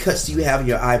 how many cuts do you have in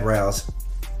your eyebrows?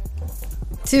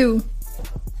 2. 3.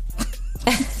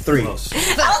 I was going to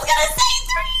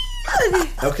say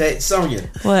 3. Okay, Sonia.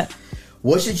 What?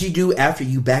 What should you do after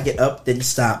you back it up, then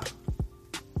stop?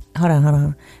 Hold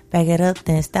on. Back it up,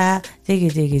 then stop. Jiggy,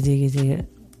 jiggy, jiggy, jiggy.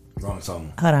 Wrong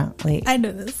song. Hold on. Wait. I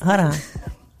know this. Hold on.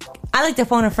 I like to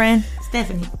phone a friend.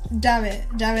 Stephanie. Jab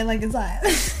it like it's hot.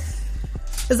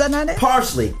 Is that not it?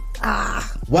 Partially.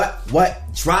 What?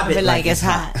 Drop it like it's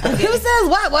hot. Okay. Who says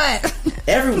what?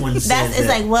 Everyone says It's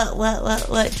that. like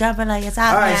what? Drop it like it's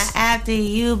hot. All right. Now, after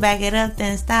you back it up,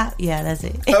 then stop. Yeah, that's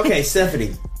it. Okay,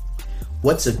 Stephanie.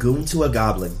 What's a goon to a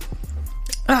goblin?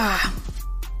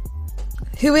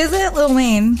 Who is it? Lil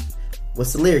Wayne.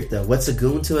 What's the lyric though? What's a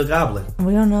goon to a goblin?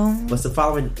 We don't know. What's the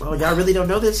following? Oh, y'all really don't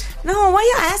know this? No, why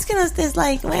y'all asking us this?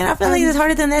 Like, man, I feel like it's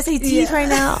harder than the SATs right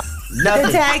now. Nothing.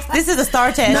 The tax. This is a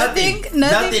star test. Nothing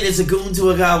is a goon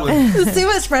to a goblin. It's too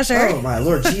much pressure. Oh my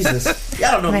Lord Jesus!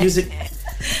 Y'all don't know Right. music.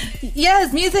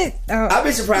 Yes, music. Oh. I'll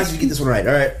be surprised if you get this one right.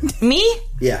 All right. Me?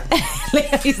 Yeah.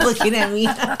 He's looking at me.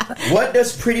 What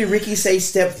does Pretty Ricky say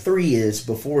step 3 is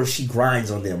before she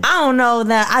grinds on them? I don't know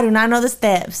that. I do not know the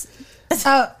steps.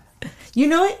 Oh, You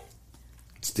know it?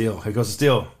 Still. Here goes the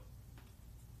still.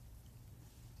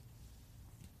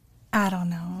 I don't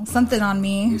know. Something on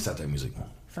me. You stop that music.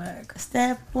 Fuck.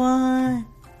 Step 1.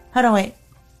 Hold on, wait.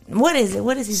 What is it?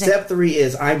 What does he say? Step 3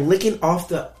 is I'm licking off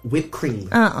the whipped cream. We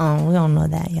don't know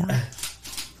that, y'all.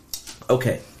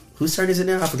 Okay. Whose turn is it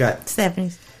now? I forgot.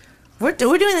 Stephanie's. We're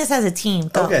doing this as a team.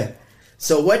 Go. Okay.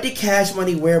 So what did Cash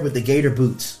Money wear with the gator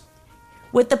boots?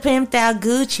 With the pimped out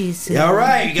Gucci suit. All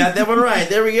right. You got that one right.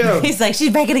 There we go. He's like,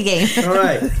 she's back in the game. All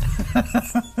right.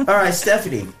 All right,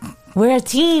 Stephanie. We're a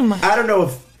team. I don't know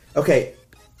if... Okay.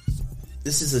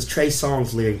 This is a Trey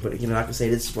Songz lyric, but, I can say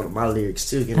this is one of my lyrics,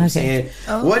 too. You know what I'm saying?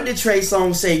 Oh. What did Trey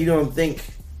Songz say you don't think...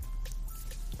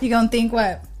 You gonna think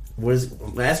what? What is...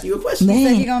 I'm asking you a question. You said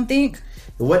Man. you gonna think?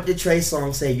 What did Trey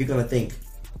Songz say you're going to think?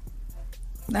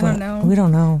 I don't know. We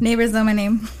don't know. Neighbors know my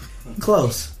name.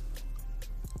 Close.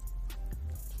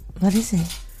 What is it?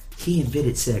 He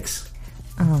invented sex.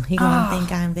 Oh, he gonna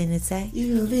think I'm invented sex.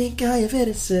 You don't think I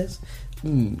invented sex?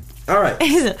 All right.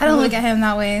 I don't look at him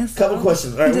that way. So. Couple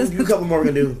questions. All right, we'll do a couple more. We're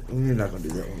gonna do. We're not gonna do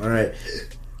that one. All right.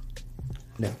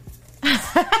 No.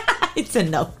 It's a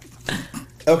no.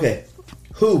 Okay.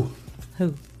 Who?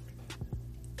 Who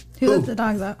let the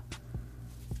dogs out?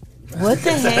 What the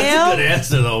That's a hell? good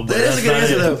answer, though. But That is a good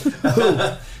answer, though. Who?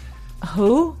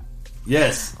 Who?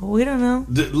 Yes. We don't know.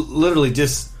 Literally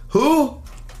just... Who?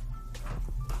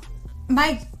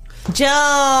 Mike.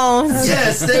 Jones.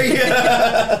 Yes. There you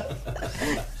go.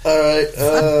 All right.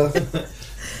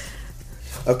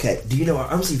 Okay. Do you know? I'm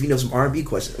gonna see if you know some R&B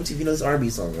questions. Let's see if you know this R&B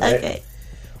song. All right? Okay.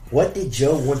 What did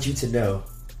Joe want you to know?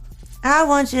 I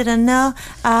want you to know.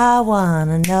 I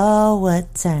wanna know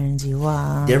what turns you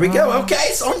on. There we go. Okay,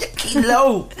 it's on your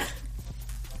kilo.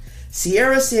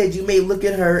 Sierra said you may look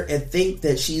at her and think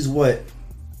that she's what?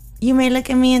 You may look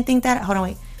at me and think that. Hold on,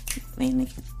 wait.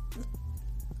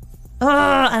 Oh,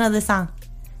 I know this song.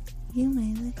 You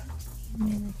may look at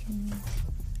me.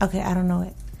 Okay, I don't know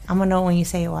it. I'm gonna know when you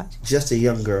say it. Watch. Just a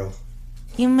young girl.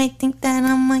 You may think that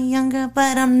I'm a younger,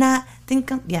 but I'm not.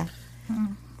 Yeah.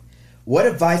 What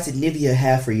advice did Nivea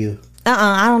have for you?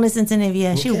 I don't listen to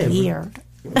Nivea. She Okay, weird.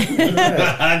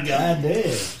 God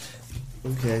damn.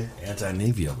 Okay.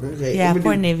 Anti-Navy over there. Okay. Yeah, we're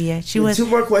poor gonna do Nivea. She was 2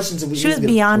 more questions. And she was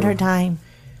beyond her time.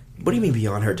 What do you mean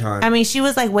beyond her time? I mean, she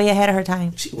was like way ahead of her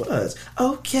time. She was.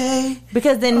 Okay.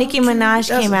 Because then Nicki Okay, Minaj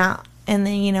that's came a- out, and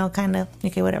then kind of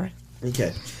okay, whatever.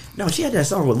 Okay. No, she had that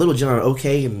song with Little John,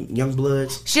 Okay, and Young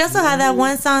Bloods. She also had that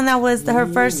one song that was her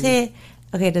first hit.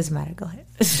 Okay, it doesn't matter. Go ahead.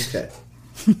 Okay.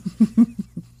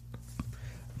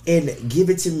 And Give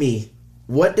It To Me.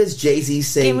 What does Jay-Z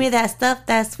say? Give me that stuff,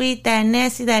 that sweet, that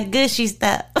nasty, that gushy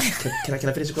stuff. Can I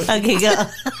finish the question? Okay, go.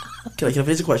 Can I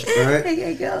finish the question? All right.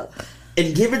 Okay, go.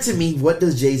 And Give It To Me, what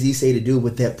does Jay-Z say to do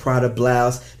with that Prada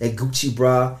blouse, that Gucci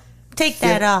bra? Take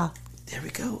that off. There we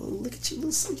go. Look at you,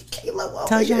 little Sonya Kayla. Over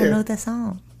Told you I here. know that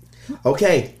song.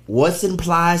 Okay. What's in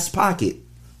Plies' pocket?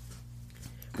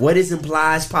 What is in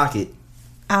Plies' pocket?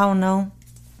 I don't know.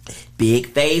 Big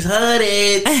face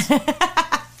hoodies.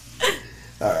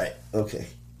 All right. Okay.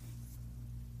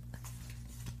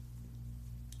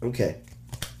 Okay.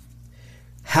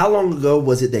 How long ago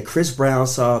was it that Chris Brown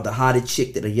saw the hottest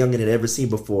chick that a youngin had ever seen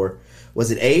before?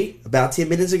 Was it A, about 10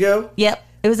 minutes ago? Yep.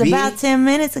 It was B, about 10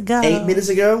 minutes ago. 8 minutes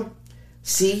ago?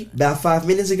 C, about 5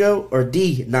 minutes ago? Or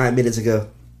D, 9 minutes ago?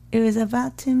 It was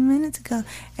about 10 minutes ago.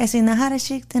 I seen the hottest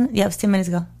chick. Yep, it was 10 minutes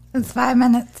ago. It's 5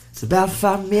 minutes. It's about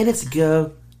 5 minutes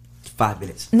ago. It's 5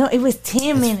 minutes. No, it was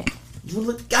 10 minutes. You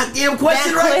look goddamn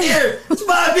question right there. It's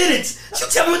 5 minutes. You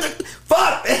tell me what the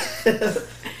fuck.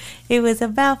 It was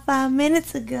about 5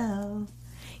 minutes ago.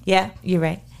 Yeah, you're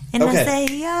right. And Okay. I say,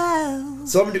 yo.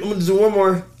 So I'm gonna do one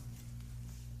more.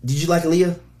 Did you like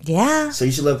Aaliyah? Yeah. So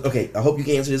you should love. Okay, I hope you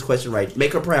can answer this question right.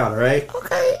 Make her proud, all right?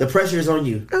 Okay. The pressure is on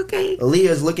you. Okay. Aaliyah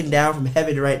is looking down from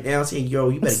heaven right now, saying, "Yo,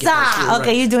 you better get that shit Stop. Okay,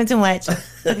 right." you're doing too much.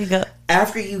 Okay, go.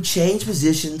 After you change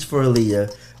positions for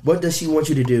Aaliyah, what does she want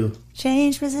you to do?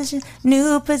 Change position,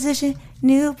 new position,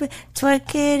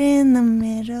 twerk it in the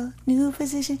middle, new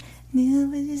position,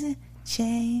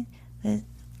 change.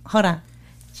 Hold on.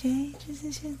 Change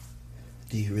position.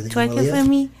 Do you really Twerk know it Aaliyah? for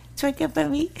me. Twerk it for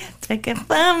me. Twerk it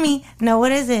for me. No,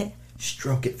 what is it?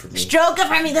 Stroke it for me. Stroke it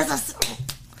for me. That's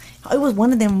a. It was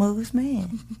one of them moves,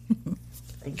 man.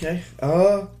 Okay.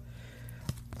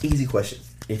 Easy question.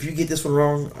 If you get this one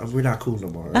wrong, we're not cool no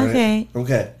more. All right? Okay.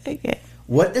 Okay. Okay.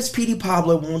 What does Petey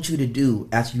Pablo want you to do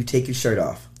after you take your shirt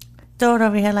off? Throw it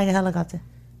over your head like a helicopter.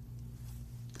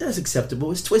 That's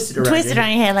acceptable. It's twisted around. Twist it on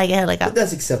your head like a But helicopter.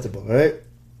 that's acceptable, all right?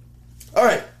 All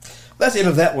right. That's the end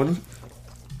of that one.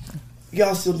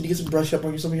 Y'all still need to get some brush up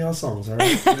on some of y'all songs, all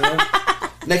right? You know?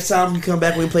 Next time you come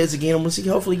back when we play this again, I'm going to see.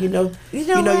 Hopefully, you know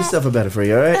your stuff are better for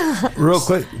you, all right? Real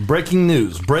quick, breaking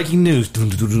news. Breaking news.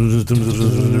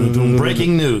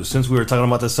 Breaking news. Since we were talking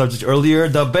about this subject earlier,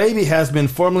 the baby has been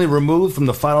formally removed from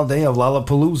the final day of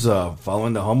Lollapalooza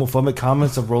following the homophobic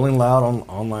comments of Rolling Loud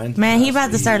online. Man, he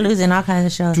about to start losing all kinds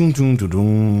of shows.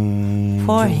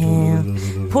 Poor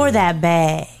him. Poor that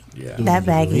bag. Yeah. That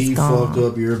bag is He gone. fucked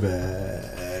up your bag.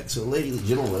 So, ladies and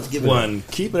gentlemen, let's give it One,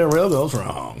 keep it real goes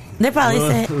wrong. They probably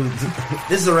said,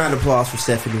 This is a round of applause for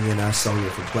Stephanie and Sonya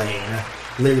for playing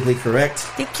lyrically correct.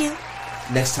 thank you.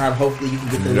 Next time, hopefully, you can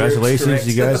get the lyrics Congratulations, correct.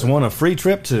 you guys won a free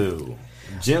trip to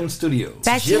Gym Studios.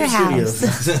 Back to Gym your house.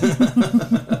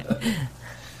 Studios.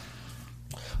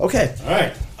 Okay. All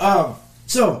right.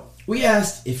 So, we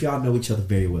asked if y'all know each other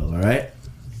very well, all right?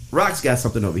 Rock's got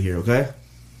something over here, okay?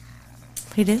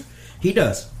 He do? He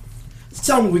does. So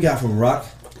tell me what we got from Rock.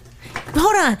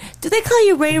 Hold on. Do they call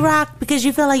you Ray Rock because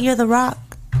you feel like you're the Rock?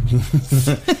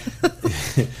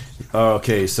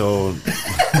 Okay, so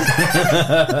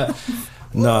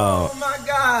no. Oh my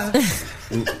God.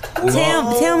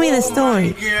 Tell me the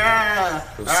story.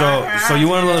 So you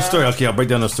want to know the story? Okay, I'll break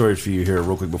down the story for you here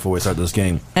real quick before we start this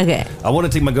game. Okay. I want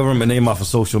to take my government name off of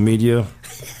social media,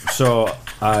 so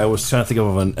I was trying to think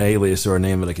of an alias or a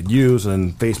name that I could use,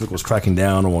 and Facebook was cracking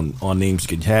down on names you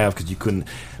could have because you couldn't.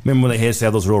 Remember when they had to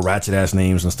have those real ratchet ass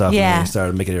names and stuff? Yeah. And they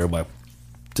started making everybody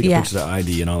take a Yeah. picture of the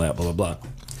ID and all that, blah blah blah.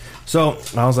 So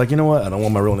I was like, you know what? I don't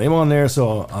want my real name on there,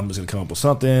 so I'm just gonna come up with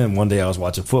something. And one day I was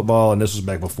watching football, and this was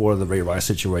back before the Ray Rice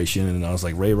situation, and I was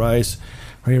like, Ray Rice,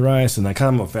 and I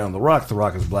kind of found The Rock. The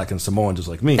Rock is black and Samoan, just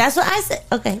like me. That's what I said.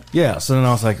 Okay. Yeah, so then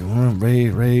I was like, Ray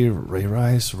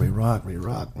Rice, Ray Rock.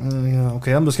 Yeah,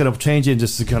 okay, I'm just going to change it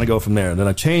just to kind of go from there. And then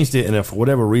I changed it, and then for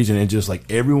whatever reason, it just like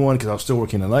everyone, because I was still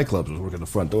working in nightclubs, I was working at the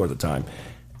front door at the time,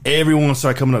 everyone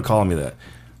started coming up calling me that.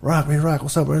 Ray Rock,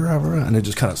 what's up, Ray Rock? And it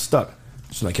just kind of stuck.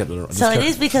 So I kept it. So it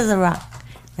is because of Rock.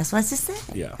 That's what I just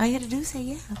said. Yeah. All you had to do is say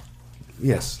yeah.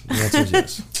 Yes, the answer is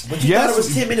yes. But you thought it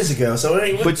was 10 minutes ago, so it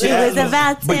ain't. But you It was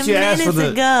about 10 minutes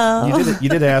ago. You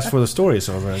did ask for the story,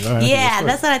 so I was like, all right. Yeah,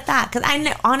 that's what I thought. Because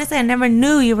honestly, I never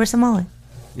knew you were Samoan.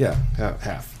 Yeah,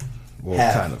 half. Well,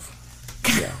 Half. kind of.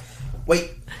 Yeah.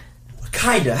 Wait,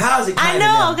 kinda. How is it kinda I know.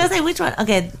 now? I was going to say, which one?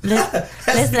 Okay,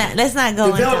 let's not go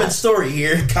Development into story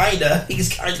here. Kinda. He's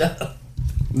kinda.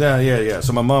 Yeah.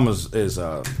 So my mom is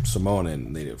Samoan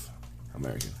and Native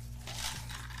American.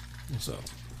 So,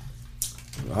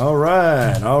 all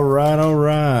right.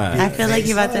 I feel like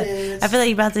you're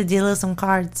about to deal with some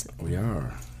cards. We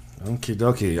are. Okie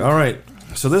dokie. All right.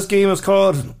 So this game is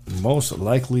called Most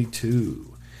Likely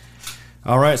To.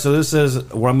 All right. So this is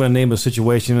where I'm going to name a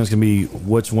situation. It's going to be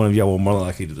which one of y'all will more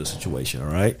likely to the situation. All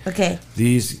right. Okay.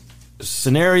 These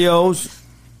scenarios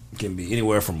can be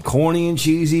anywhere from corny and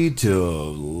cheesy to a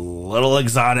little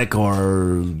exotic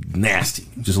or nasty.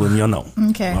 Just letting y'all know.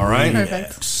 Okay. All right.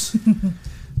 Perfect.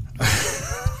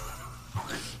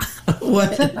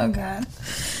 What? Oh God.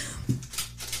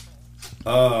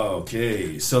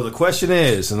 Okay. So the question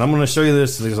is, and I'm going to show you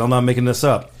this because I'm not making this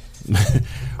up.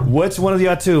 Which one of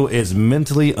y'all two is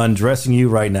mentally undressing you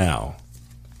right now?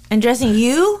 Undressing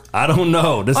you? I don't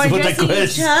know. This Or is what the dressing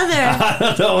question. each other?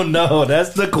 I don't know.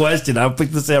 That's the question. I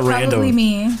picked this at random. Probably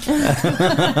me. Okay.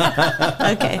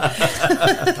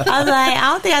 I was like, I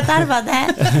don't think I thought about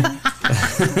that.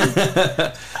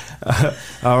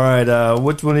 All right.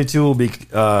 Which one of you two will be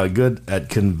good at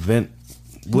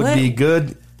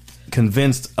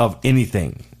convinced of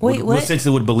anything? Wait, what? What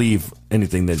essentially would believe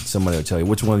anything that somebody will tell you?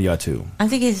 Which one of y'all two? I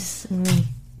think it's me.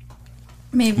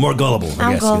 Maybe. More gullible, I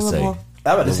I'm guess you could gullible. say.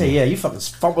 I'm about to say, yeah, you fucking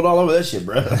fumbled all over that shit,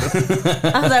 bro. I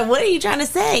was like, what are you trying to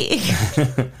say?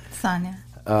 Sonia.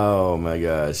 Oh my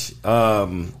gosh.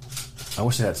 I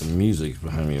wish I had some music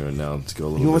behind me right now to go a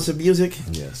little You bit. want some music?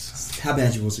 Yes. How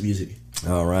bad you want some music?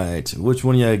 All right. Which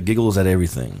one of y'all giggles at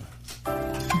everything?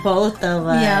 Both of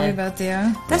us. Yeah, we both do.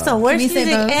 That's the worst Can you say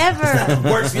music both? ever.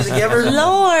 Worst music ever?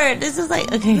 Lord, this is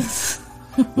like, okay.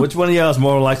 Which one of y'all is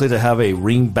more likely to have a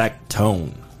ringback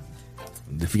tone?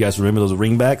 If you guys remember those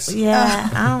ringbacks? Yeah,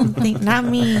 I don't think, not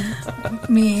me.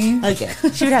 Me. Okay.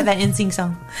 She would have that NSYNC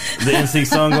song. The NSYNC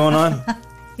song going on?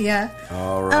 Yeah.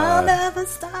 All I'll right. never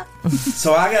stop.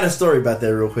 So I got a story about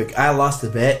that real quick. I lost a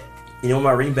bet. You know what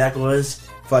my ringback was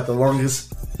for like the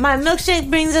longest? My milkshake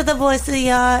brings other boys to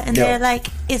y'all, and Yo. they're like,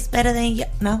 it's better than you.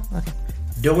 No? Okay.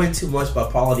 Doing Too Much by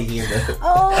Paula Deen.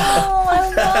 Oh, I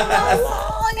love that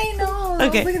song. I know.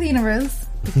 Okay. Look at the universe.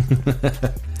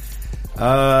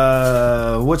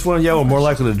 Which one of y'all are more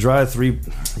likely to drive 3?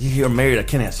 You're married. I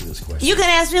can't answer this question. You can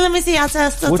ask me. Let me see. I'll tell.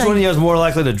 Still Which tell one of you. y'all is more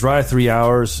likely to drive 3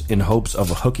 hours in hopes of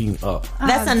hooking up?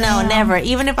 That's a no. damn. Never.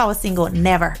 Even if I was single,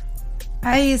 never.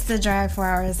 I used to drive 4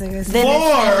 hours ago. Then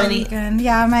it's Stephanie.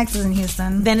 Yeah, my ex is in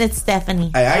Houston. Then it's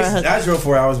Stephanie. Hey, For a hook. I drove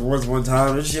 4 hours once one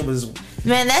time. This shit was.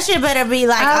 Man, that shit better be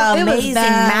like It was amazing,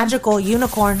 bad. magical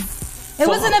unicorn. It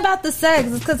wasn't about the sex.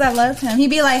 It's because I loved him. He'd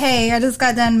be like, "Hey, I just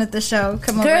got done with the show.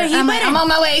 Come over." Girl, he I'm like, better- "I'm on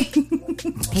my way."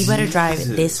 You better drive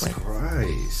it this way.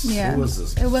 Christ. Yeah. Who was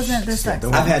this? It wasn't the sex.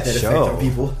 Don't- I've had that effect Show. on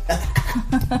people.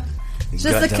 It's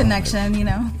just a Goddamn. connection, you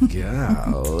know.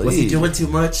 Golly. Was he doing too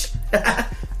much?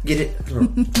 Get it?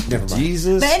 Never mind.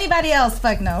 Jesus. But anybody else,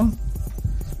 fuck no.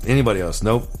 Anybody else?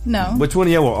 Nope. No. Which one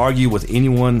of y'all will argue with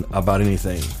anyone about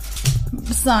anything?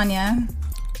 Sonia.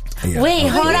 Yeah. Wait,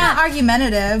 Well, hold you're on. not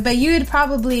argumentative, but you'd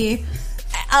probably.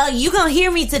 You gonna hear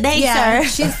me today, Yeah, sir?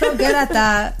 she's so good at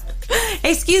that.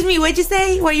 Excuse me. What'd you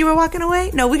say? While you were walking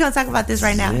away? No, we're gonna talk about this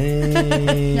right now.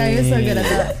 Yeah, you're so good at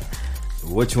that.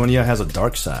 Which one of y'all has a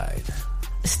dark side?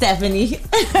 Stephanie.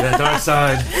 That dark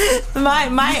side.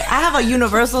 I have a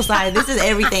universal side. This is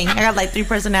everything. I got like 3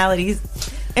 personalities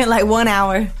in like 1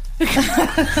 hour.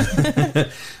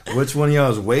 Which one of y'all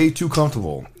is way too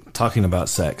comfortable talking about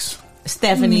sex?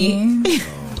 Stephanie.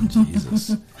 Oh,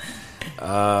 Jesus.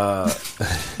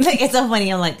 Like, it's so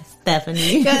funny. I'm like,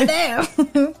 Stephanie. Goddamn.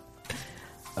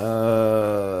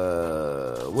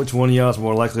 Which one of y'all is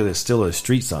more likely to steal a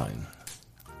street sign?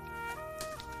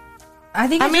 I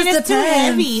think it I mean, just it's too depends.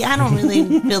 heavy. I don't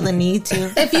really feel the need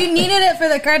to. If you needed it for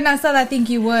the Carne Asada, I think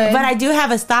you would. But I do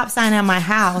have a stop sign at my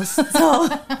house. So,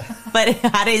 but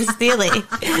I didn't steal it.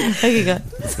 Okay, go.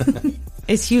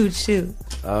 It's huge too.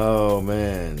 Oh,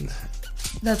 man.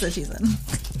 That's what she said.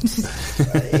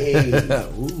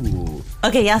 Ooh.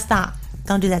 Okay, y'all stop.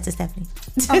 Don't do that to Stephanie.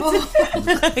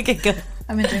 Oh, Okay, go.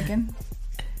 I've been drinking.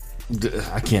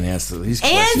 I can't answer these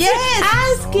And questions.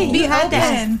 ask it. Be You had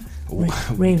that. open.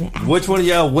 Raven. Which one of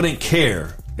y'all wouldn't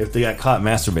care if they got caught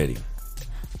masturbating?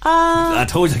 I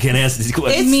told you I can't answer these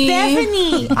questions. It's Me.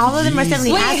 Stephanie. All of them are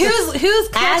Stephanie. Wait, Ask who's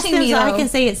ask catching them me so though? I can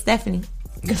say it's Stephanie.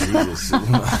 Jesus.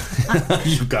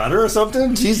 You got her or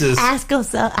something? Jesus. Ask them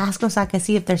so I can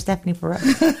see if they're Stephanie for real.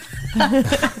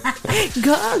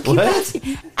 Go, keep What?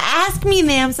 asking. Ask me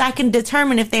them so I can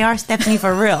determine if they are Stephanie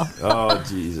for real. Oh,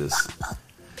 Jesus.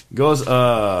 Goes,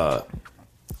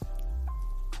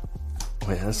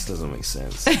 wait, this doesn't make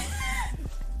sense.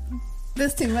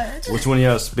 This too much. Which one of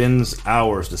y'all spends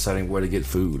hours deciding where to get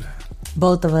food?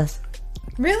 Both of us.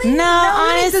 Really? No, we make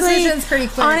honestly, decisions pretty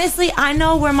quick. honestly, I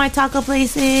know where my taco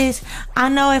place is. I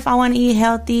know if I want to eat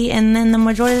healthy, and then the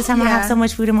majority of the time I have Yeah. so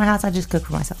much food in my house, I just cook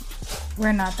for myself.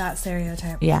 We're not that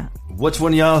stereotype. Yeah. Which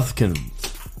one of y'all can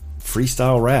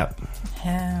freestyle rap?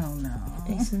 Hell no.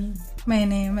 It's me. My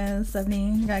name is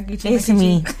Stephanie. It's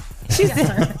me. She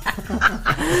said,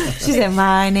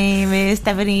 "My name is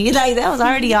Stephanie." Like, that was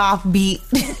already off beat.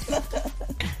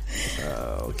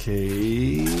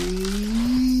 Okay.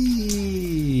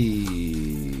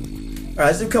 All right,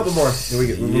 let's do a couple more. Here we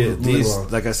go. Yeah, these,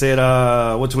 like I said,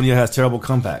 which one of you has terrible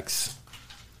comebacks?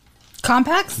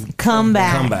 Compacts?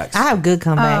 Comebacks. Comebacks. I have good Oh,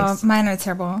 comebacks. mine are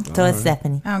terrible. So it's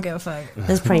Stephanie. I don't give a fuck.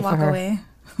 Let's pray I'll for walk her. away.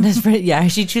 That's pretty. Yeah,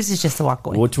 she chooses just to walk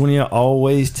away. Which one of y'all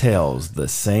always tells the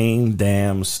same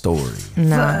damn story?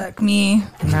 No, Fuck me.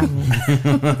 not me.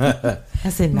 I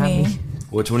said not me.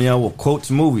 Which one of y'all will quote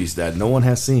movies that no one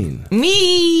has seen?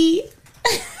 Me.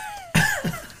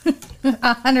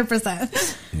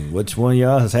 100%. Which one of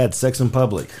y'all has had sex in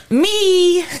public?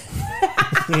 Me.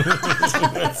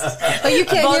 Oh, you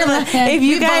can't hear my hand. If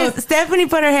you We guys, both. Stephanie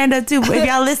put her hand up too. But if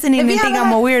y'all listening and you think have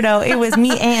I'm a weirdo, it was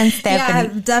me and Yeah,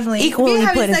 Stephanie. definitely. Equally if you're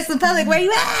put having it. sex in public, where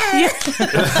you at?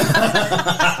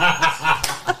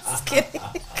 Just kidding.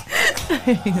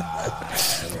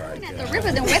 The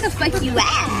river, then where the fuck you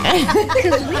at?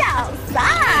 Cause we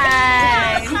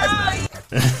outside.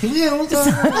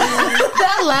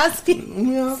 That last piece.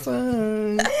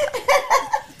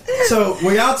 So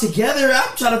were y'all together?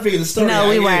 I'm trying to figure the story out. No,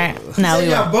 we here. weren't. No, So we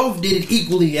y'all weren't. both did it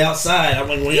equally outside. I'm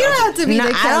like, well, You y'all don't have to be No, I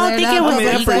together. don't think it was I mean,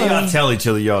 I'm pretty equally. y'all tell each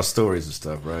other y'all stories and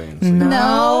stuff, right?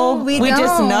 No, we just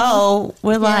don't. know.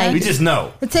 We're like, We just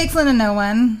know. It takes one to know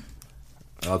one.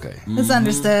 Okay. It's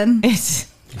understood. it's,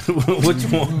 Which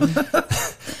one?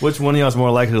 Which one of y'all is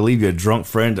more likely to leave your drunk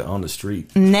friend on the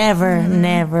street?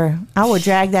 never. I would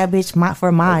drag that bitch for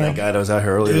a That mile. guy that was out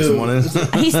here earlier this morning.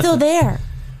 He's still there.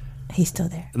 He's still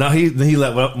there. No, he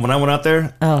left when I went out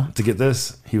there Oh. to get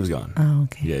this. He was gone. Oh,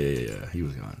 okay. Yeah. He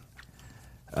was gone.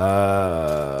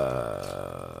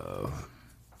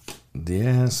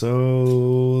 Yeah.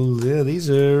 So yeah, these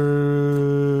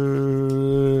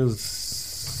are.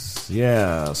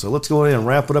 Yeah. So let's go ahead and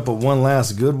wrap it up with one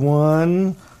last good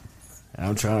one.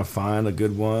 I'm trying to find a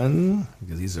good one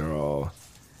because these are all.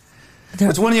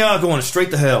 Which one of y'all going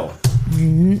straight to hell?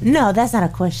 No, that's not a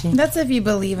question. That's if you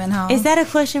believe in hell. Is that a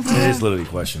question for It you? is literally a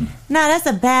question. No, that's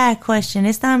a bad question.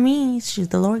 It's not me. Shoot,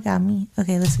 the Lord got me.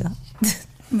 Okay, let's go.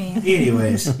 me?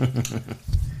 Anyways,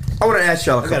 I want to ask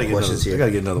y'all a couple questions I here.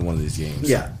 gotta get another one of these games.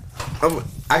 Yeah,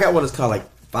 I got one that's called like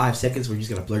 5 seconds. We're just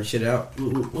gonna blurt shit out.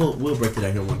 We'll break it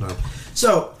down here one time.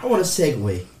 So I want to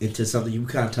segue into something you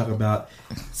kind of talk about.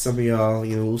 Some of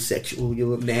y'all, sexual, your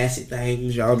little nasty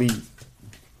things. Y'all be,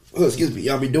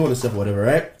 y'all be doing this stuff, or whatever,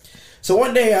 right? So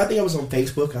one day, I think I was on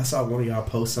Facebook. I saw one of y'all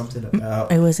post something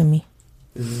about. It wasn't me.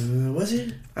 Was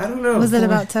it? I don't know. Was it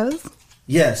about toes?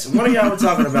 Yes, one of y'all were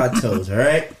talking about toes, all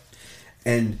right?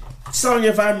 And Sonya,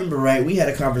 if I remember right, we had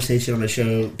a conversation on the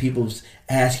show. People's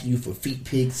asking you for feet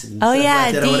pics and Oh stuff yeah,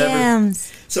 like that or whatever.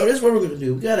 DMs. So this is what we're gonna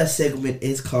do. We got a segment.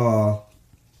 It's called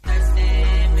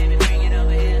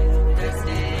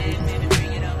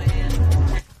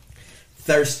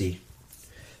Thirsty.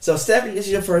 So Stephanie, this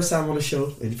is your first time on the show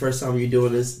and the first time you're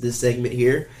doing this segment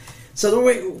here. So the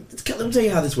way, let me tell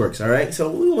you how this works, all right? So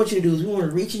what we want you to do is we want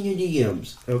to reach in your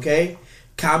DMs, okay?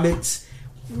 Comments.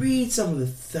 Read some of the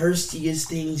thirstiest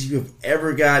things you have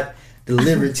ever got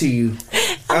delivered to you.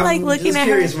 I'm like looking just at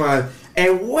curious, her. man.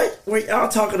 And what were y'all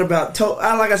talking about?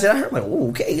 Like I said, I heard like, oh,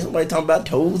 okay, somebody talking about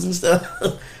toes and stuff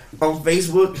on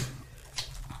Facebook.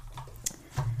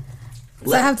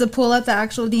 So I have to pull up the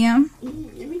actual DM? I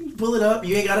mean, pull it up.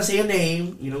 You ain't gotta say a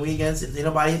name. We ain't gotta say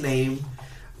nobody's name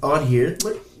on here.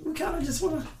 But we kind of just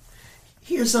want to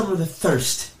hear some of the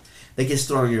thirst that gets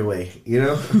thrown your way.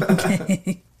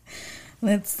 Okay.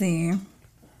 Let's see.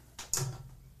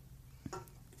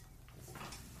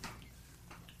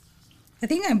 I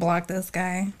think I blocked this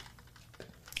guy.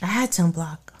 I had to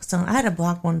unblock. So I had to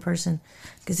block one person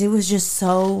because it was just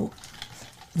so,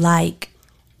 like,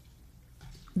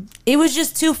 it was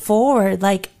just too forward.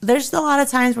 Like, there's a lot of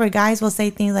times where guys will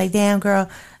say things like, damn, girl,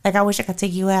 like, I wish I could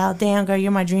take you out. Damn, girl,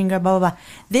 you're my dream girl, blah, blah, blah.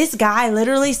 This guy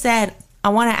literally said, I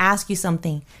want to ask you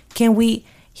something.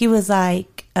 He was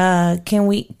like, can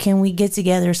we get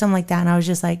together or something like that? And I was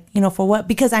just like, for what?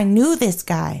 Because I knew this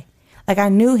guy. Like, I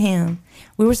knew him.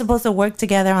 We were supposed to work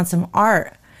together on some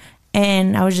art.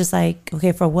 And I was just like,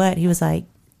 okay, for what? He was like,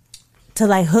 to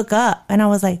like hook up. And I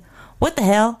was like, what the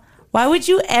hell? Why would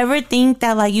you ever think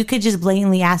that like you could just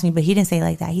blatantly ask me? But he didn't say it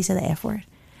like that. He said the F word.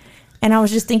 And I was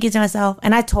just thinking to myself,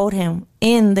 and I told him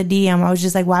in the DM, I was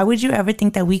just like, why would you ever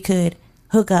think that we could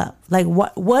hook up? Like,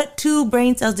 what two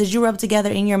brain cells did you rub together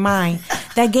in your mind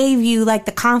that gave you like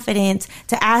the confidence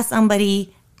to ask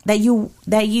somebody that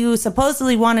you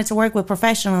supposedly wanted to work with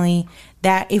professionally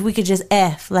that if we could just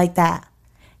F like that?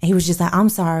 And he was just like, I'm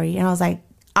sorry. And I was like,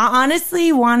 I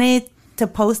honestly wanted to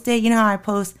post it. You know how I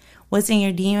post what's in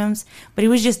your DMs? But it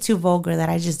was just too vulgar that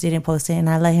I just didn't post it, and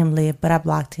I let him live, but I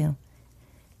blocked him.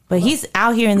 But he's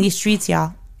out here in these streets,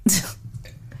 y'all.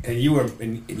 And you were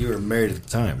married at the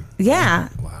time. Yeah.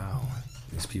 Wow.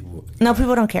 These people. No,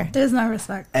 people don't care. There's no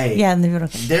respect. Hey, Yeah, people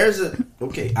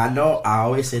don't care. I know I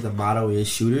always say the motto is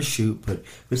shoot or shoot, but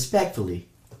respectfully,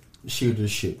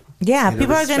 Shoot. Yeah, And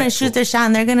people are going to shoot their shot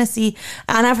and they're going to see.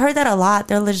 And I've heard that a lot.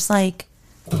 They're just like,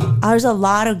 there's a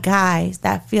lot of guys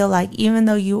that feel like even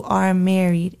though you are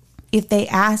married, if they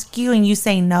ask you and you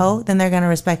say no, then they're going to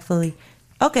respectfully,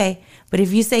 okay. But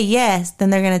if you say yes, then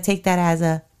they're going to take that as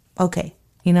a, okay,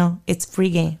 you know, it's free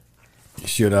game. You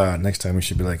should, next time we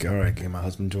should be like, all right, can my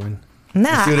husband join?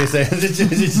 Nah. See what they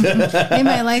say. They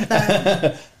might like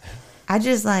that. I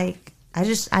just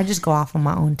go off on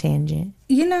my own tangent.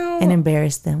 You know, and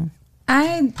embarrass them.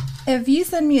 If you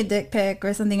send me a dick pic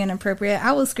or something inappropriate,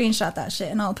 I will screenshot that shit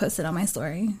and I'll post it on my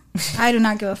story. I do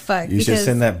not give a fuck. You should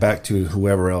send that back to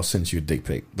whoever else sent you a dick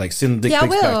pic. Like send dick pics back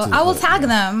to. Yeah, I will tag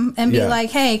them and be like,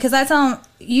 hey, because I tell them,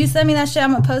 you send me that shit,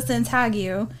 I'm gonna post it and tag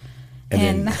you.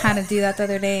 And I had to do that the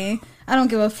other day. I don't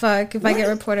give a fuck if I get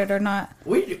reported or not.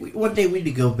 One day we need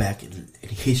to go back in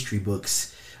history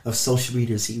books of social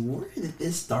media and see where did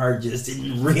this start just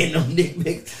in random dick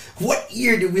pics. What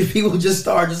year did people just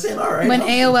start just saying, all right. When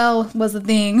AOL was a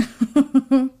thing.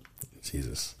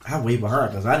 Jesus. I'm way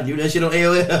behind because I didn't do that shit on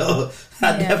AOL.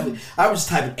 I was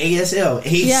typing ASL,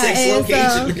 sex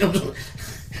location.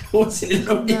 Wasn't in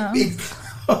no dick pics.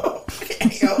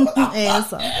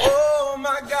 ASL. Oh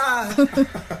my God.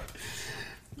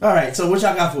 All right, so what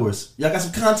y'all got for us? Y'all got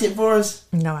some content for us?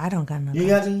 No, I don't got nothing. You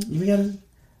got any?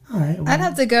 All right. I'd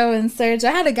have to go and search.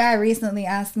 I had a guy recently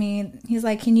ask me, he's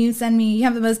like, can you send me, you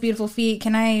have the most beautiful feet.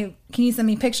 Can you send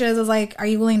me pictures? I was like, are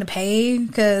you willing to pay?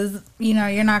 Because, you know,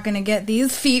 you're not going to get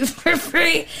these feet for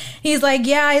free. He's like,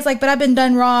 yeah. He's like, but I've been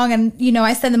done wrong. And, you know,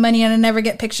 I send the money and I never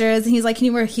get pictures. And he's like, can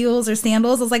you wear heels or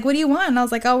sandals? I was like, what do you want? And I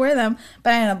was like, I'll wear them.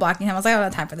 But I ended up blocking him. I was like, I don't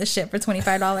have time for this shit for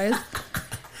 $25.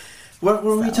 What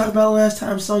were we talking about last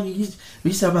time, Sonya?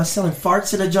 We talking about selling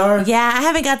farts in a jar? Yeah, I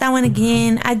haven't got that one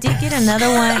again. I did get another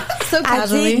one. So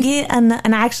casually. I did get and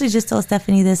I actually just told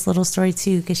Stephanie this little story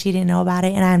too because she didn't know about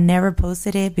it, and I've never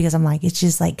posted it because I'm like, it's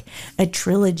just like a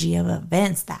trilogy of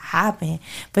events that happened.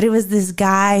 But it was this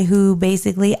guy who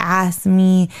basically asked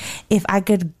me if I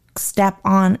could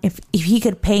if he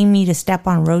could pay me to step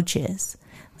on roaches.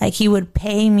 Like, he would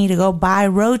pay me to go buy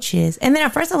roaches. And then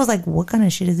at first I was like, what kind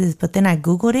of shit is this? But then I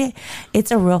Googled it. It's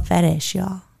a real fetish,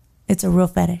 y'all. It's a real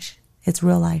fetish. It's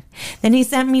real life. Then he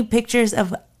sent me pictures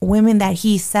of women that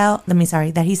he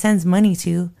that he sends money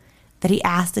to, that he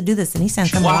asked to do this. And he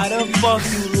sends them Why the fuck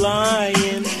you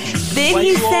lying? Then Why he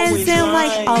you sends them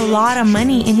lying? like a lot of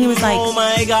money. And he was like, oh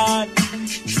my God.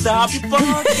 Stop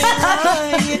fucking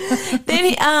lying.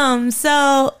 Then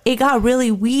so it got really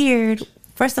weird.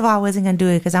 First of all, I wasn't going to do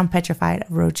it because I'm petrified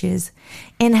of roaches.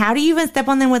 And how do you even step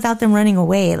on them without them running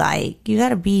away? Like, you got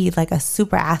to be like a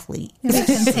super athlete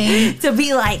to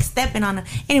be like stepping on them.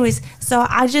 Anyways, so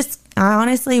I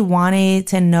honestly wanted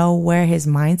to know where his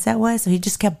mindset was. So he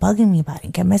just kept bugging me about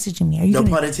it, kept messaging me. No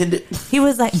pun intended. He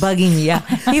was like bugging me. Yeah.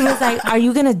 He was like, are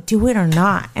you going to do it or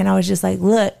not? And I was just like,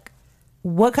 look.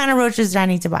 What kind of roaches do I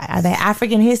need to buy? Are they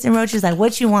African Houston roaches? Like,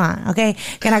 what you want? Okay.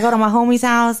 Can I go to my homie's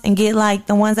house and get like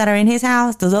the ones that are in his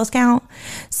house? Do those count?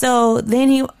 So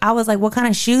then I was like, what kind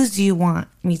of shoes do you want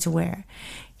me to wear?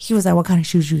 He was like, what kind of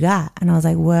shoes you got? And I was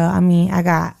like, well, I mean, I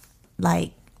got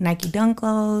like Nike Dunk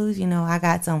Lows, you know, I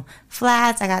got some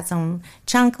flats, I got some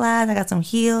chanclas, I got some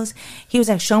heels. He was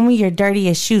like, show me your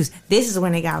dirtiest shoes. This is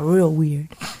when it got real weird.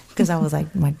 Because I was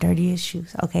like, my dirtiest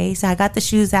shoes. Okay, so I got the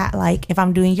shoes that, like, if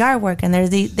I'm doing yard work, and they're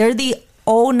the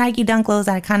old Nike Dunk Lows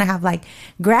that kind of have like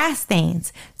grass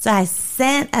stains. So I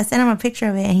sent him a picture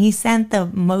of it, and he sent the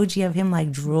emoji of him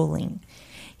like drooling.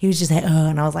 He was just like, oh,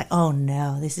 and I was like, oh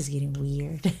no, this is getting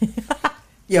weird.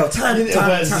 Yo, time.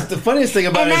 The funniest thing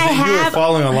about it is that you were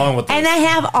following along with this. And I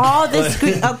have all the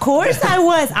screen. Of course I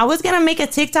was. I was gonna make a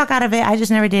TikTok out of it. I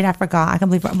just never did. I forgot. I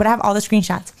completely forgot. But I have all the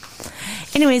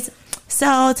screenshots. Anyways.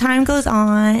 So time goes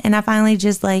on, and I finally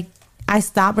just like I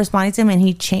stopped responding to him, and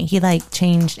he like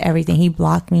changed everything. He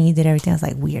blocked me. He did everything. I was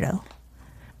like, weirdo.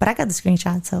 But I got the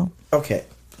screenshot. So okay.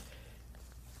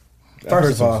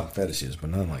 First of all, fetishes, but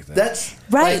nothing like that. That's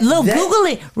right. Like, look, Google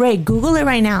it. Ray, Google it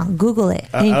right now. Google it.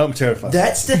 I'm terrified.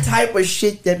 That's the type of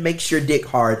shit that makes your dick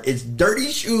hard. It's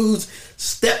dirty shoes,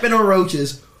 stepping on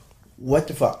roaches. What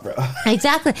the fuck, bro?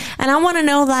 Exactly. And I want to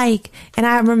know, like, and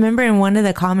I remember in one of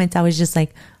the comments, I was just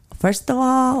like, first of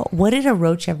all, what did a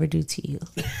roach ever do to you?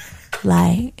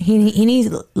 Like, he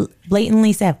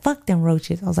blatantly said, fuck them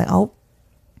roaches. I was like, oh,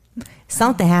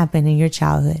 something happened in your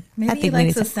childhood. Maybe he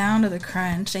likes the sound of the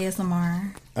crunch,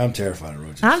 ASMR. I'm terrified of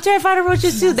roaches. I'm terrified of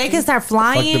roaches too. They can start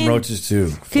flying. Fuck them roaches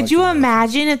too. Could you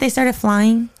imagine if they started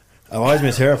flying? I've always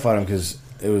been terrified of them because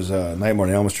it was Nightmare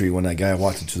on Elm Street when that guy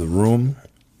walked into the room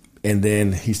and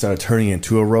then he started turning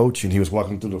into a roach, and he was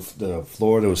walking through the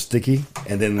floor that was sticky,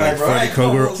 and then like Freddy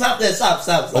Krueger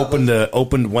Stop.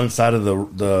 opened one side of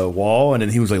the wall, and then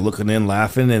he was like looking in,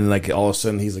 laughing, and like all of a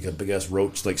sudden he's like a big ass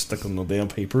roach like stuck on the damn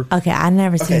paper. Okay, I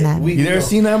never seen that. You never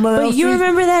seen that, man? But you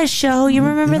remember that show? You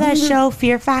remember that show,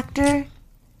 Fear Factor?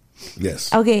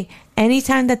 Yes. Okay,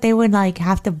 anytime that they would like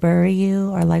have to bury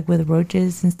you or like with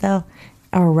roaches and stuff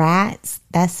or rats,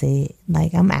 that's it.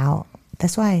 Like I'm out.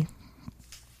 That's why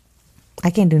I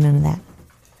can't do none of that.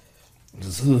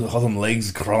 Just, all them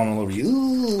legs crawling all over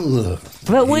you. Ugh.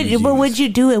 But would you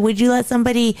do it? Would you let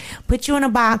somebody put you in a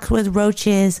box with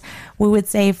roaches? We would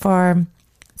say for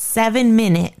 7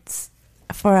 minutes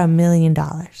for $1 million.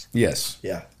 Yes.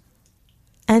 Yeah.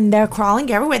 And they're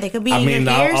crawling everywhere. They could be in your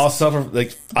ears. I'll suffer.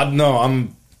 Like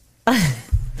I'm.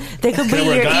 They could be Can I in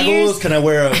wear your goggles? ears.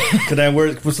 Can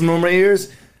I put some on my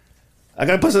ears? I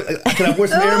gotta put some. Can I wear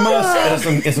some earmuffs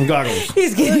and some goggles?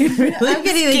 He's getting really I'm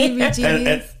getting the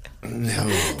heebie-jeebies. No.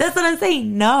 That's what I'm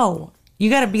saying. No. You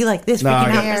got to be like this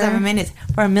freaking out for 7 minutes.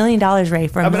 For $1 million, Ray.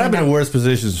 For I've been in worse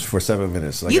positions for 7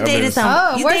 minutes. Like, you dated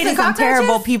some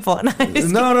terrible people. No.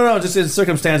 Just in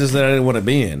circumstances that I didn't want to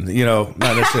be in. You know,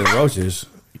 not necessarily roaches.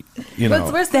 You know.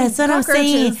 What's worse than That's what I'm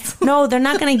saying. No, they're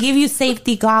not going to give you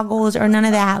safety goggles or none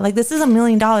of that. Like, this is $1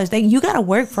 million. Like, you got to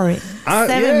work for it. 7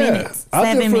 minutes.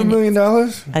 I'll do it for $1 million.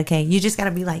 Okay, you just got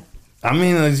to be like. I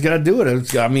mean, I just got to do it.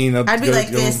 I'd be like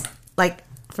this, like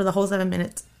for the whole 7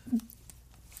 minutes.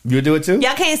 You would do it too?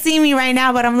 Y'all can't see me right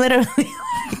now, but I'm literally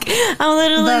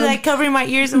like covering my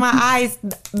ears and my eyes,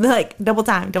 like double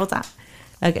time.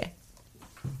 Okay.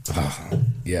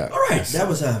 Yeah. All right. That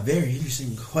was a very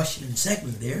interesting question and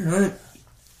segment there. Right?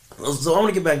 So I want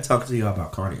to get back and talk to you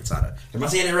about Carne Asada. Am I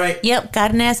saying it right? Yep,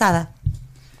 Carne Asada.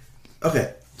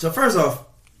 Okay. So first off,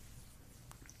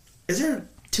 is there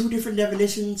 2 different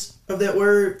definitions of that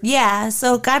word? Yeah.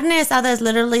 So Carne Asada is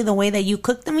literally the way that you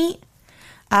cook the meat.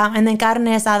 And then Carne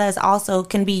Asada is also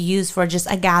can be used for just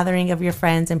a gathering of your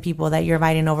friends and people that you're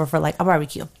inviting over for like a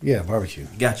barbecue. Yeah, barbecue.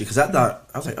 Got you. Because I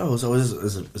was like, oh, so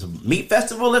is a meat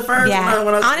festival at first? Yeah.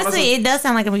 Honestly, it does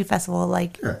sound like a meat festival,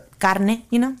 like carne,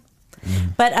 you know?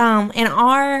 But in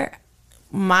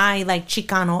my like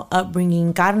Chicano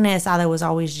upbringing, Carne Asada was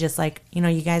always just like, you know,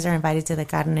 you guys are invited to the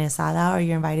Carne Asada or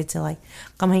you're invited to like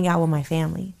come hang out with my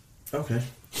family. Okay.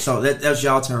 So that's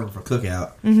y'all term for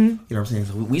cookout. Mm-hmm. You know what I'm saying?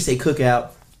 So we say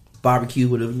cookout, barbecue,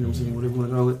 whatever, you know what I'm saying, whatever you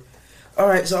want to call it. All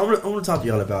right, so I want to talk to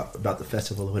y'all about the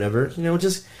festival or whatever. You know,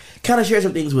 just kind of share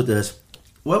some things with us.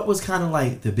 What was kind of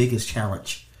like the biggest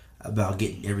challenge about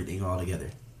getting everything all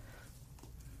together?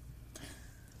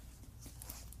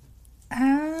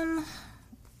 I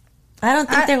don't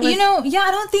think there was...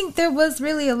 I don't think there was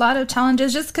really a lot of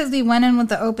challenges just because we went in with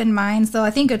the open mind. So I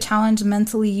think a challenge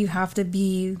mentally, you have to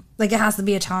be... Like, it has to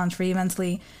be a challenge for you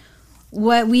mentally.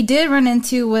 What we did run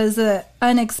into was an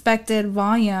unexpected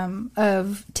volume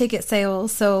of ticket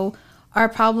sales. So our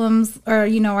problems or,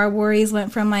 our worries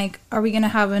went from like, are we going to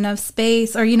have enough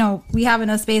space? Or, we have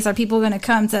enough space. Are people going to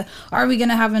come to, are we going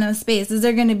to have enough space? Is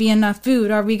there going to be enough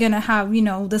food? Are we going to have,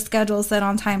 the schedule set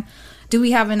on time? Do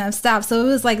we have enough staff? So it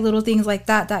was like little things like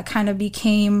that kind of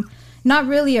became not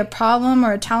really a problem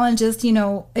or a challenge. Just,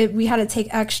 we had to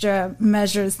take extra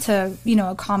measures to,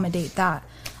 accommodate that.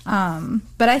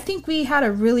 But I think we had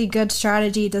a really good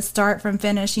strategy to start from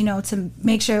finish, to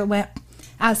make sure it went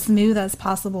as smooth as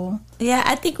possible. Yeah,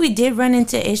 I think we did run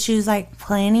into issues like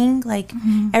planning. Like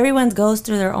everyone goes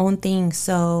through their own thing.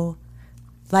 So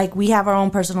like we have our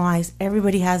own personal lives.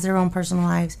 Everybody has their own personal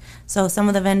lives. So some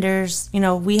of the vendors,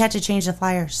 we had to change the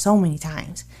flyer so many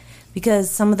times because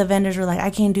some of the vendors were like, I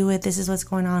can't do it. This is what's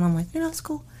going on. I'm like, it's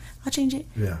cool. I'll change it.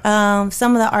 Yeah.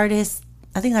 Some of the artists,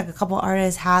 I think like a couple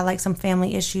artists had like some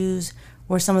family issues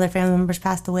where some of their family members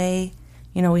passed away.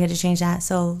 We had to change that.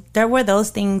 So there were those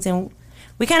things and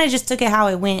we kind of just took it how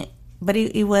it went. But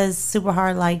it was super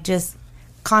hard, like just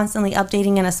constantly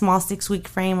updating in a small 6-week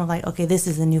frame of like, okay, this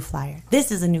is a new flyer.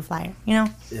 This is a new flyer, Yeah.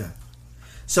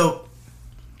 So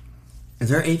is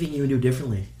there anything you would do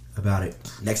differently about it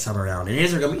next time around? And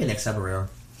is there going to be a next time around?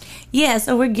 Yeah,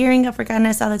 so we're gearing up for Carne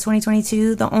Asada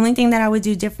 2022. The only thing that I would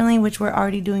do differently, which we're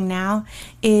already doing now,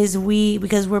 is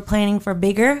because we're planning for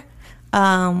bigger,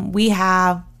 we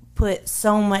have put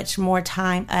so much more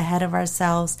time ahead of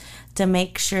ourselves to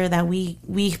make sure that we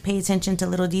pay attention to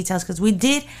little details because we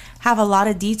did have a lot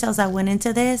of details that went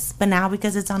into this, but now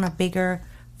because it's on a bigger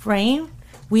frame,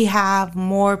 we have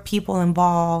more people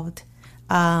involved.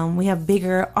 We have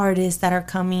bigger artists that are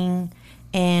coming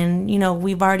and,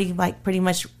 we've already like pretty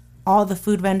much all the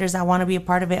food vendors that want to be a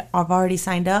part of it have already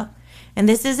signed up. And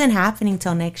this isn't happening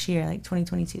till next year, like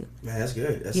 2022. Man, that's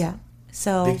good. That's yeah.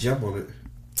 So big jump on it.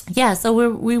 yeah, so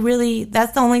we really,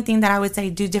 that's the only thing that I would say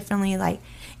do differently. Like,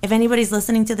 if anybody's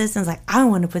listening to this and is like, I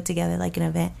want to put together like an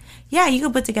event. Yeah, you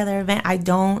could put together an event. I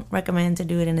don't recommend to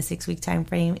do it in a 6-week time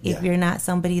frame if you're not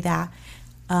somebody that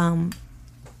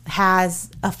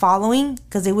has a following,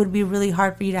 because it would be really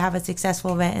hard for you to have a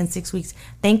successful event in 6 weeks.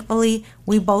 Thankfully,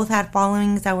 we both had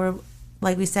followings that were,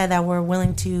 like we said, that were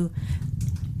willing to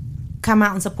come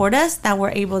out and support us, that were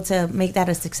able to make that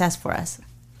a success for us.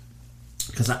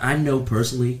 Because I know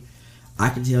personally, I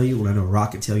can tell you, and I know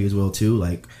Rock can tell you as well too,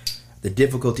 like the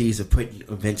difficulties of putting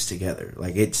events together.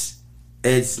 Like it's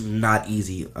not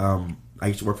easy. I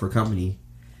used to work for a company,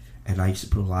 and I used to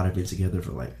put a lot of events together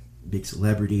for like big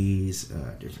celebrities,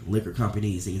 different liquor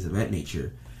companies, things of that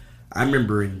nature. I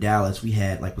remember in Dallas, we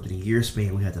had like within a year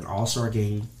span, we had an All-Star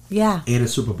game, and a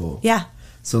Super Bowl. Yeah.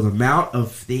 So the amount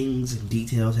of things and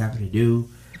details having to do,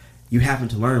 you happen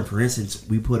to learn. For instance,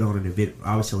 we put on an event.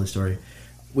 I always tell this story.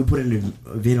 We put an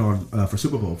event on for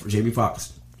Super Bowl for Jamie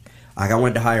Foxx. Like I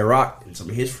wanted to hire Rock and some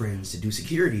of his friends to do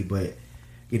security, but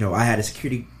I had a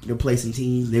security place and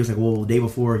team. They was like, well, the day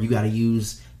before you got to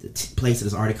use the place that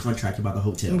is already contracted by the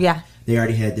hotel. Yeah, they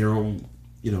already had their own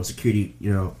security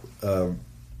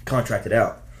contracted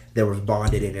out that was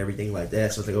bonded and everything like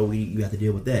that. So it's like, oh, you have to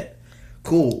deal with that.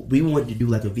 Cool. We wanted to do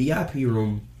like a VIP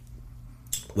room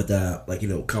with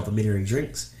complimentary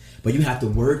drinks, but you have to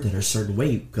word that a certain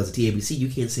way because of TABC. You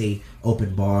can't say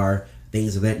open bar,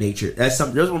 things of that nature. That's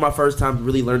one of my first times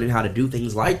really learning how to do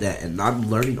things like that, and I'm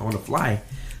learning on the fly.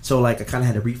 So like I kind of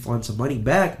had to refund some money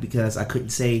back because I couldn't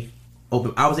say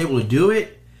open. I was able to do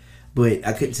it, but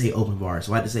I couldn't say open bar,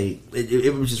 so I had to say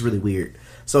it was just really weird.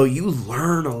 So you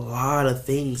learn a lot of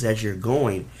things as you're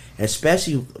going,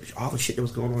 especially all the shit that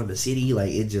was going on in the city.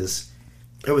 Like it was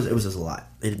just a lot.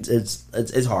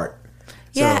 It's hard.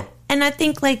 Yeah. So, and I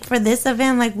think like for this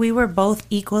event, like we were both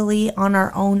equally on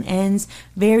our own ends,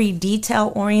 very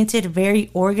detail oriented, very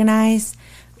organized.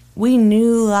 We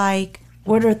knew like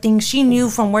what are things she knew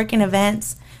from working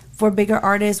events for bigger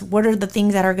artists, what are the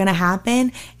things that are going to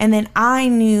happen. And then I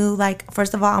knew like,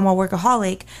 first of all, I'm a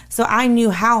workaholic. So I knew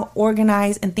how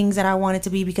organized and things that I wanted to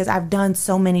be because I've done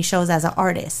so many shows as an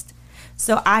artist.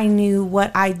 So I knew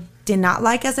what I did not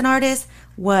like as an artist,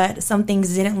 what some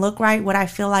things didn't look right, what I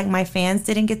feel like my fans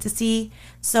didn't get to see.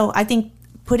 So I think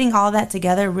putting all that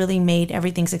together really made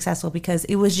everything successful because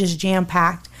it was just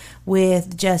jam-packed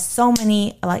with just so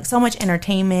much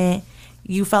entertainment.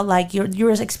 You felt like you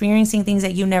were experiencing things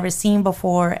that you've never seen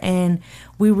before, and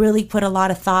we really put a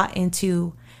lot of thought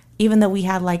into, even though we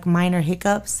had like minor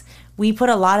hiccups, we put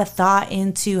a lot of thought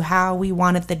into how we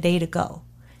wanted the day to go.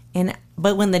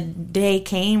 But when the day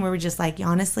came, we were just like,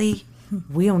 honestly,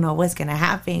 we don't know what's going to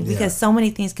happen because so many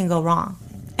things can go wrong.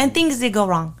 And things did go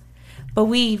wrong. But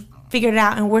we figured it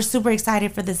out, and we're super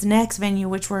excited for this next venue,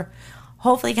 which we're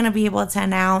hopefully going to be able to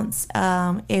announce,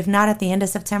 if not at the end of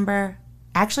September.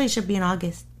 Actually, it should be in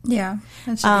August. Yeah.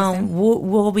 That should be soon.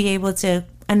 We'll be able to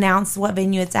announce what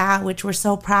venue it's at, which we're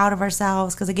so proud of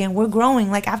ourselves because, again, we're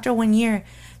growing. Like, after 1 year,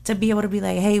 to be able to be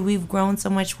like, hey, we've grown so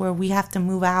much where we have to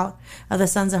move out of the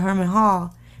Sons of Herman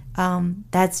Hall.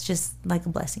 That's just like a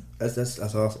blessing. That's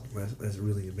awesome. That's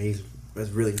really amazing.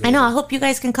 That's really amazing. I know. I hope you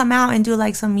guys can come out and do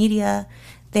like some media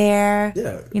there.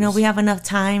 Yeah. We have enough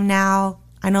time now.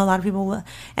 I know a lot of people will.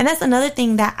 And that's another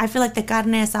thing that I feel like the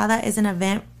Carne Asada is an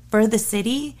event for the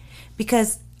city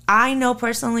because I know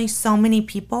personally so many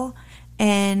people,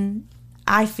 and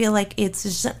I feel like it's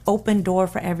just an open door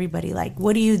for everybody. Like,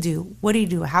 what do you do? What do you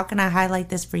do? How can I highlight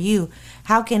this for you?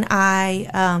 How can I,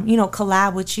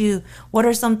 collab with you? What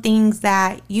are some things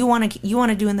that you want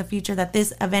to do in the future that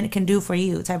this event can do for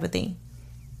you, type of thing?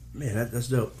 Man, that's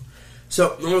dope.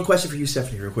 So, one question for you,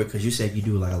 Stephanie, real quick, because you said you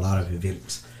do like a lot of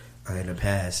events in the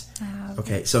past.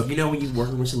 Okay, so when you're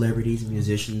working with celebrities and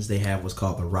musicians, they have what's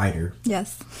called the rider.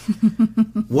 Yes.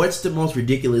 What's the most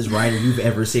ridiculous rider you've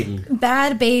ever seen?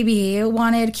 Bad Baby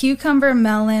wanted cucumber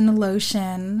melon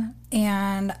lotion,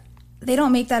 and they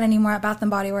don't make that anymore at Bath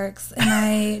and Body Works. And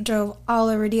I drove all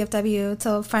over DFW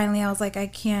till finally I was like, I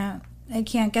can't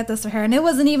get this for her, and it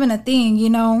wasn't even a thing,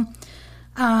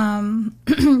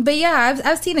 But yeah,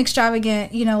 I've seen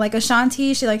extravagant, like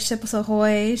Ashanti, she likes Chips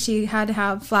Ahoy. She had to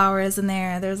have flowers in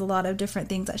there. There's a lot of different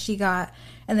things that she got.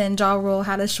 And then Ja Rule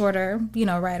had a shorter,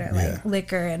 rider, like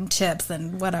liquor and chips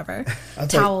and whatever.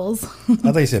 Towels. I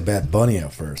thought you said Bad Bunny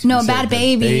at first. No, Bad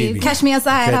Baby. Catch Me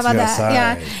Outside. How about that?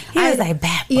 Yeah. He was like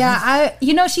Bad Bunny.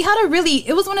 Yeah, she had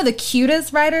it was one of the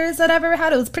cutest riders that I've ever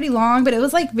had. It was pretty long, but it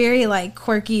was like very like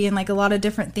quirky and like a lot of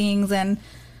different things. And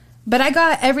But I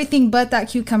got everything but that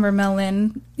cucumber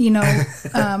melon. You know,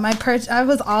 I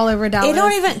was all over Dallas. It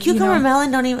don't even cucumber melon.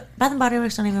 Don't even Bath and Body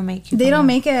Works don't even make cucumber. They don't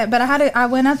make it. But I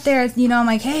went up there. You know, I'm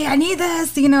like, hey, I need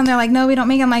this. You know, and they're like, no, we don't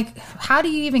make it. I'm like, how do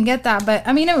you even get that? But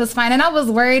I mean, it was fine, and I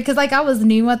was worried because like I was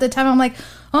new at the time. I'm like,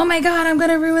 oh my god, I'm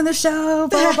gonna ruin the show.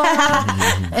 Blah blah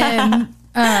blah. And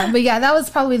but yeah, that was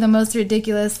probably the most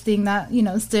ridiculous thing that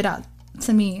stood out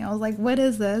to me. I was like, what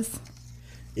is this?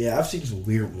 Yeah, I've seen some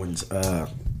weird ones.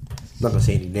 I'm not gonna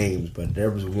say any names, but there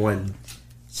was one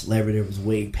celebrity that was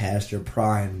way past their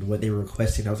prime. What they were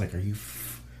requesting, I was like, "Are you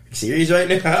serious right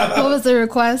now?" What was the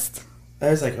request? I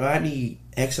was like, I need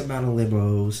X amount of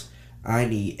limos. I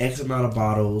need X amount of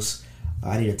bottles.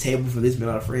 I need a table for this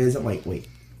amount of friends. I'm like, wait,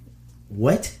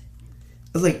 what?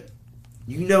 I was like,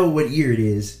 you know what year it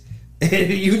is, and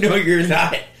you know you're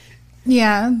not.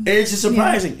 Yeah, and it's just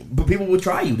surprising, but people will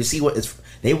try you to see what it's.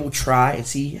 They will try and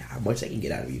see how much they can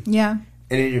get out of you. Yeah.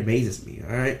 And it amazes me,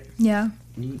 all right? Yeah.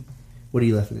 What are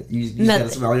you laughing at? You just got a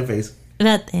smile on your face.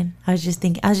 Nothing. I was just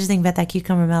thinking about that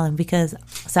cucumber melon because,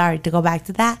 sorry, to go back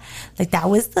to that, like that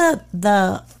was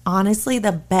the honestly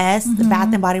the best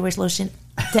Bath and Body Works lotion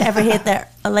to ever hit the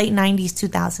late 90s,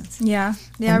 2000s. Yeah.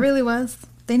 Yeah, it really was.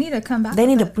 They need to come back. They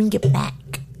need to bring it back.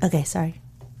 Okay, sorry.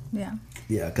 Yeah.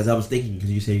 Yeah, because I was thinking, because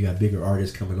you say you got bigger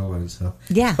artists coming on, so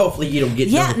yeah, hopefully you don't get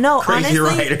crazy honestly,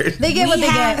 writers. They get what they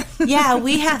get. Yeah,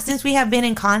 we have, since we have been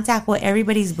in contact with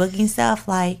everybody's booking stuff,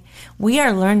 like we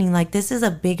are learning, like this is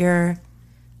a bigger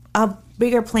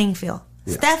playing field.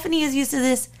 Yeah. Stephanie is used to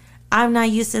this. I'm not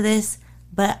used to this,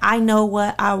 but I know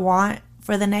what I want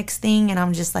for the next thing, and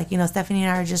I'm just like, Stephanie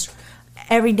and I are just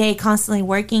every day constantly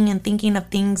working and thinking of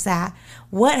things that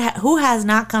who has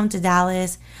not come to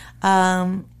Dallas.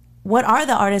 What are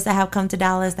the artists that have come to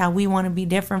Dallas that we want to be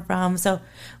different from? So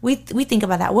we think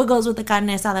about that. What goes with the Carne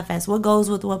Asada Fest? What goes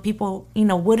with what people,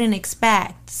 wouldn't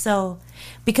expect? So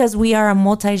because we are a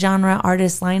multi-genre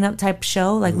artist lineup type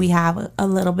show, like we have a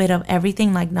little bit of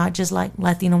everything, like not just like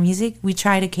Latino music. We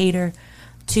try to cater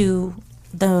to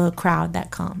the crowd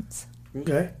that comes.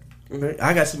 Okay.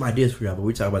 I got some ideas for y'all, but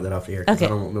we talk about that off the air because I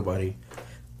don't want nobody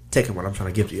taking what I'm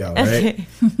trying to give to y'all, right? Okay.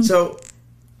 So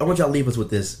I want y'all to leave us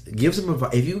with this. Give some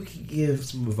advice. If you could give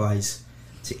some advice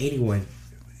to anyone,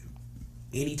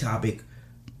 any topic,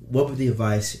 what would the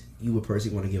advice you would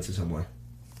personally want to give to someone?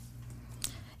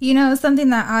 Something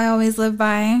that I always live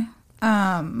by,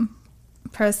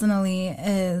 personally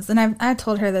is, and I've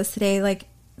told her this today, like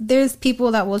there's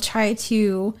people that will try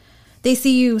to, they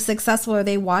see you successful or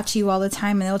they watch you all the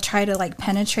time and they'll try to like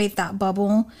penetrate that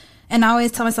bubble. And I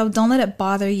always tell myself, don't let it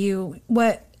bother you.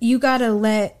 You gotta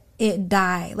let it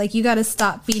die. Like you got to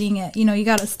stop feeding it. You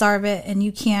got to starve it, and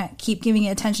you can't keep giving it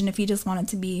attention if you just want it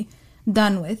to be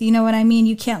done with. You know what I mean?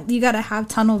 You got to have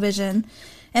tunnel vision.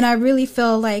 And I really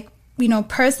feel like,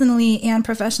 personally and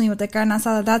professionally with the Carne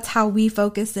Asada, that's how we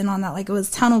focused in on that. Like it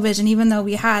was tunnel vision, even though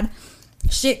we had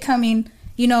shit coming,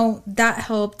 that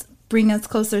helped bring us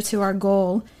closer to our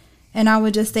goal. And I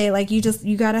would just say, like, you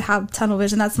got to have tunnel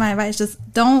vision. That's my advice.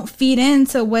 Just don't feed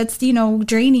into what's,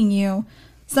 draining you.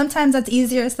 Sometimes that's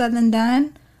easier said than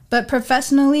done, but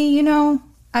professionally,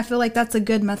 I feel like that's a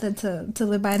good method to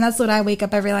live by. And that's what I wake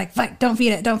up every fuck, don't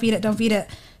feed it.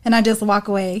 And I just walk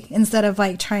away instead of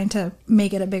like trying to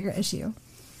make it a bigger issue.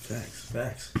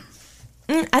 Facts.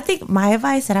 I think my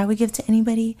advice that I would give to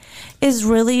anybody is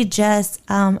really just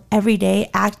every day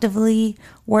actively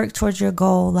work towards your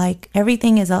goal. Like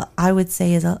everything is I would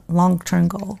say is a long-term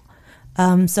goal.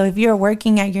 So if you're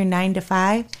working at your 9 to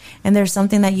 5 and there's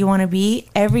something that you want to be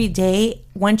every day,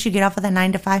 once you get off of the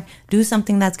 9 to 5, do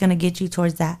something that's going to get you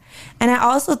towards that. And I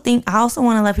also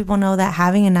want to let people know that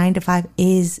having a 9 to 5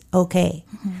 is okay.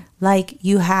 Mm-hmm. Like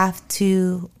you have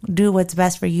to do what's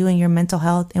best for you and your mental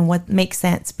health and what makes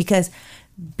sense, because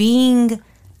being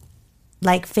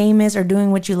like famous or doing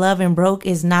what you love and broke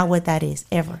is not what that is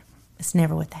ever. It's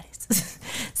never what that is.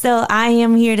 So I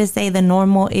am here to say the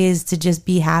normal is to just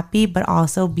be happy, but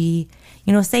also be,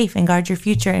 safe and guard your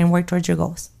future and work towards your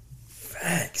goals.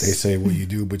 Facts. They say what you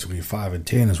do between 5 and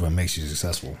 10 is what makes you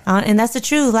successful. And that's the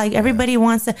truth. Like everybody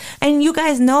wants to, and you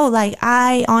guys know, like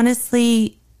I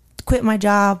honestly quit my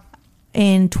job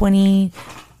in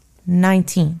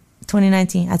 2019.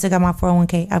 I took out my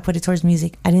 401k. I put it towards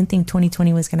music. I didn't think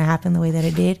 2020 was going to happen the way that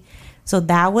it did. So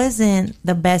that wasn't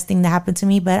the best thing that happened to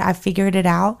me, but I figured it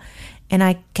out and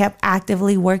I kept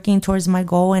actively working towards my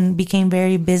goal and became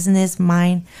very business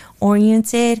mind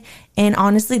oriented. And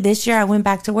honestly, this year I went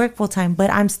back to work full time, but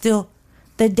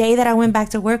the day that I went back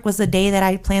to work was the day that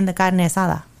I planned the Carne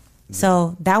Asada.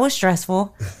 So that was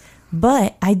stressful,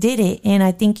 but I did it. And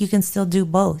I think you can still do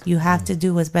both. You have to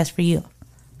do what's best for you.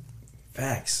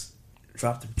 Facts.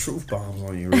 drop the truth bombs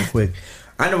on you real quick.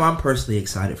 I know I'm personally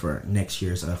excited for next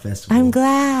year's festival. I'm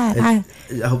glad. I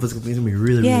hope it's gonna be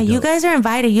really, yeah, really dope. you guys are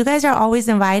invited. You guys are always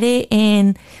invited,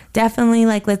 and definitely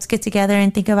like let's get together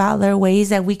and think about other ways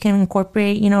that we can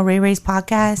incorporate, Ray Ray's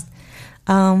podcast.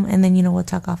 And then we'll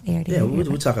talk off air. Yeah,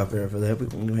 we'll talk off air for that. We're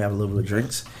gonna have a little bit of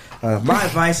drinks. My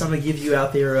advice I'm gonna give you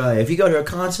out there: if you go to a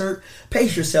concert,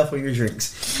 pace yourself on your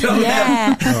drinks. Don't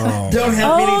have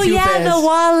many too fast. The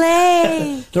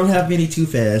Wale. Don't have many too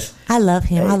fast. I love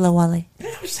him. I love Wale.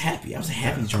 I was happy. I was a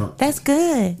happy drunk. That's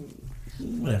good.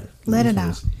 Whatever. Let it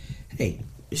out. Hey,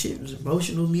 this shit was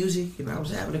emotional music, and I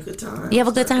was having a good time. You have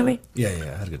a good time, Ray? Yeah,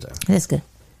 I had a good time. That's good.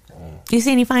 You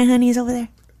see any fine honeys over there?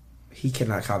 He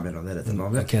cannot comment on that at the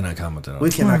moment. I cannot comment on that.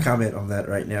 We cannot comment on that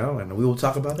right now, and we will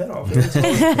talk about that off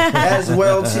as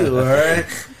well too. All right.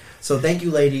 So thank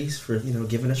you, ladies, for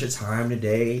giving us your time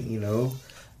today.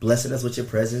 Blessing us with your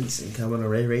presence and coming on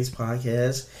Ray Ray's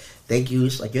podcast. Thank you.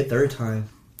 It's like your third time.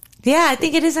 Yeah, I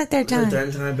think it is like third time.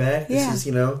 Third time back. Yeah. This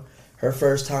is her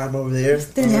first time over there.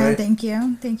 Yeah, right. thank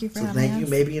you. Thank you for having us. Thank you.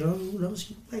 Maybe who knows?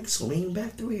 You might swing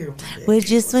back through here. Would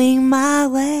you swing my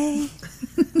way?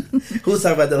 Who's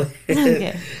talking about that?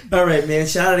 Okay. All right, man.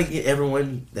 Shout out to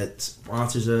everyone that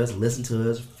sponsors us, listen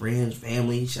to us, friends,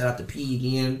 family. Shout out to P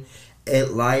again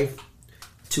at Life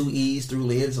 2 E's through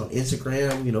Lens on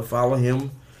Instagram. Follow him.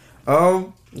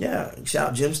 Yeah. Shout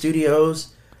out Gym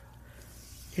Studios.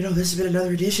 This has been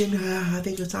another edition. I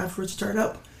think it's time for it to turn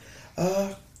up.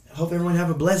 Hope everyone have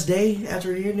a blessed day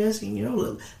after hearing this.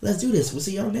 And, let's do this. We'll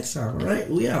see y'all next time. All right,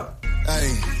 we out.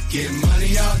 Hey, get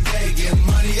money all day, get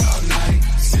money all night.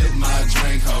 Sip my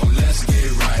drink, let's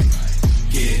get right.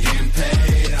 Getting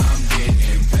paid, I'm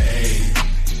getting paid.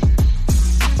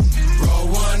 Roll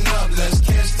one up, let's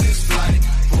catch this flight.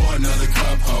 Pour another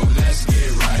cup, let's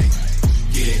get right.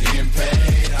 Getting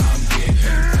paid, I'm getting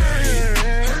paid.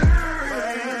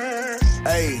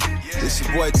 Hey, this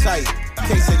your boy Tight.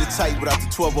 Can't say the type without the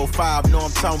 1205. Know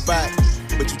I'm talking about.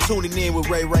 But you tuning in with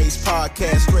Ray Ray's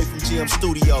podcast straight from GM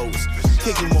Studios.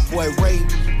 Kicking my boy Ray,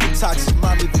 the toxic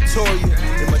mommy Victoria,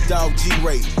 and my dog G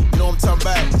Ray. You know what I'm talking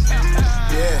about?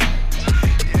 Yeah.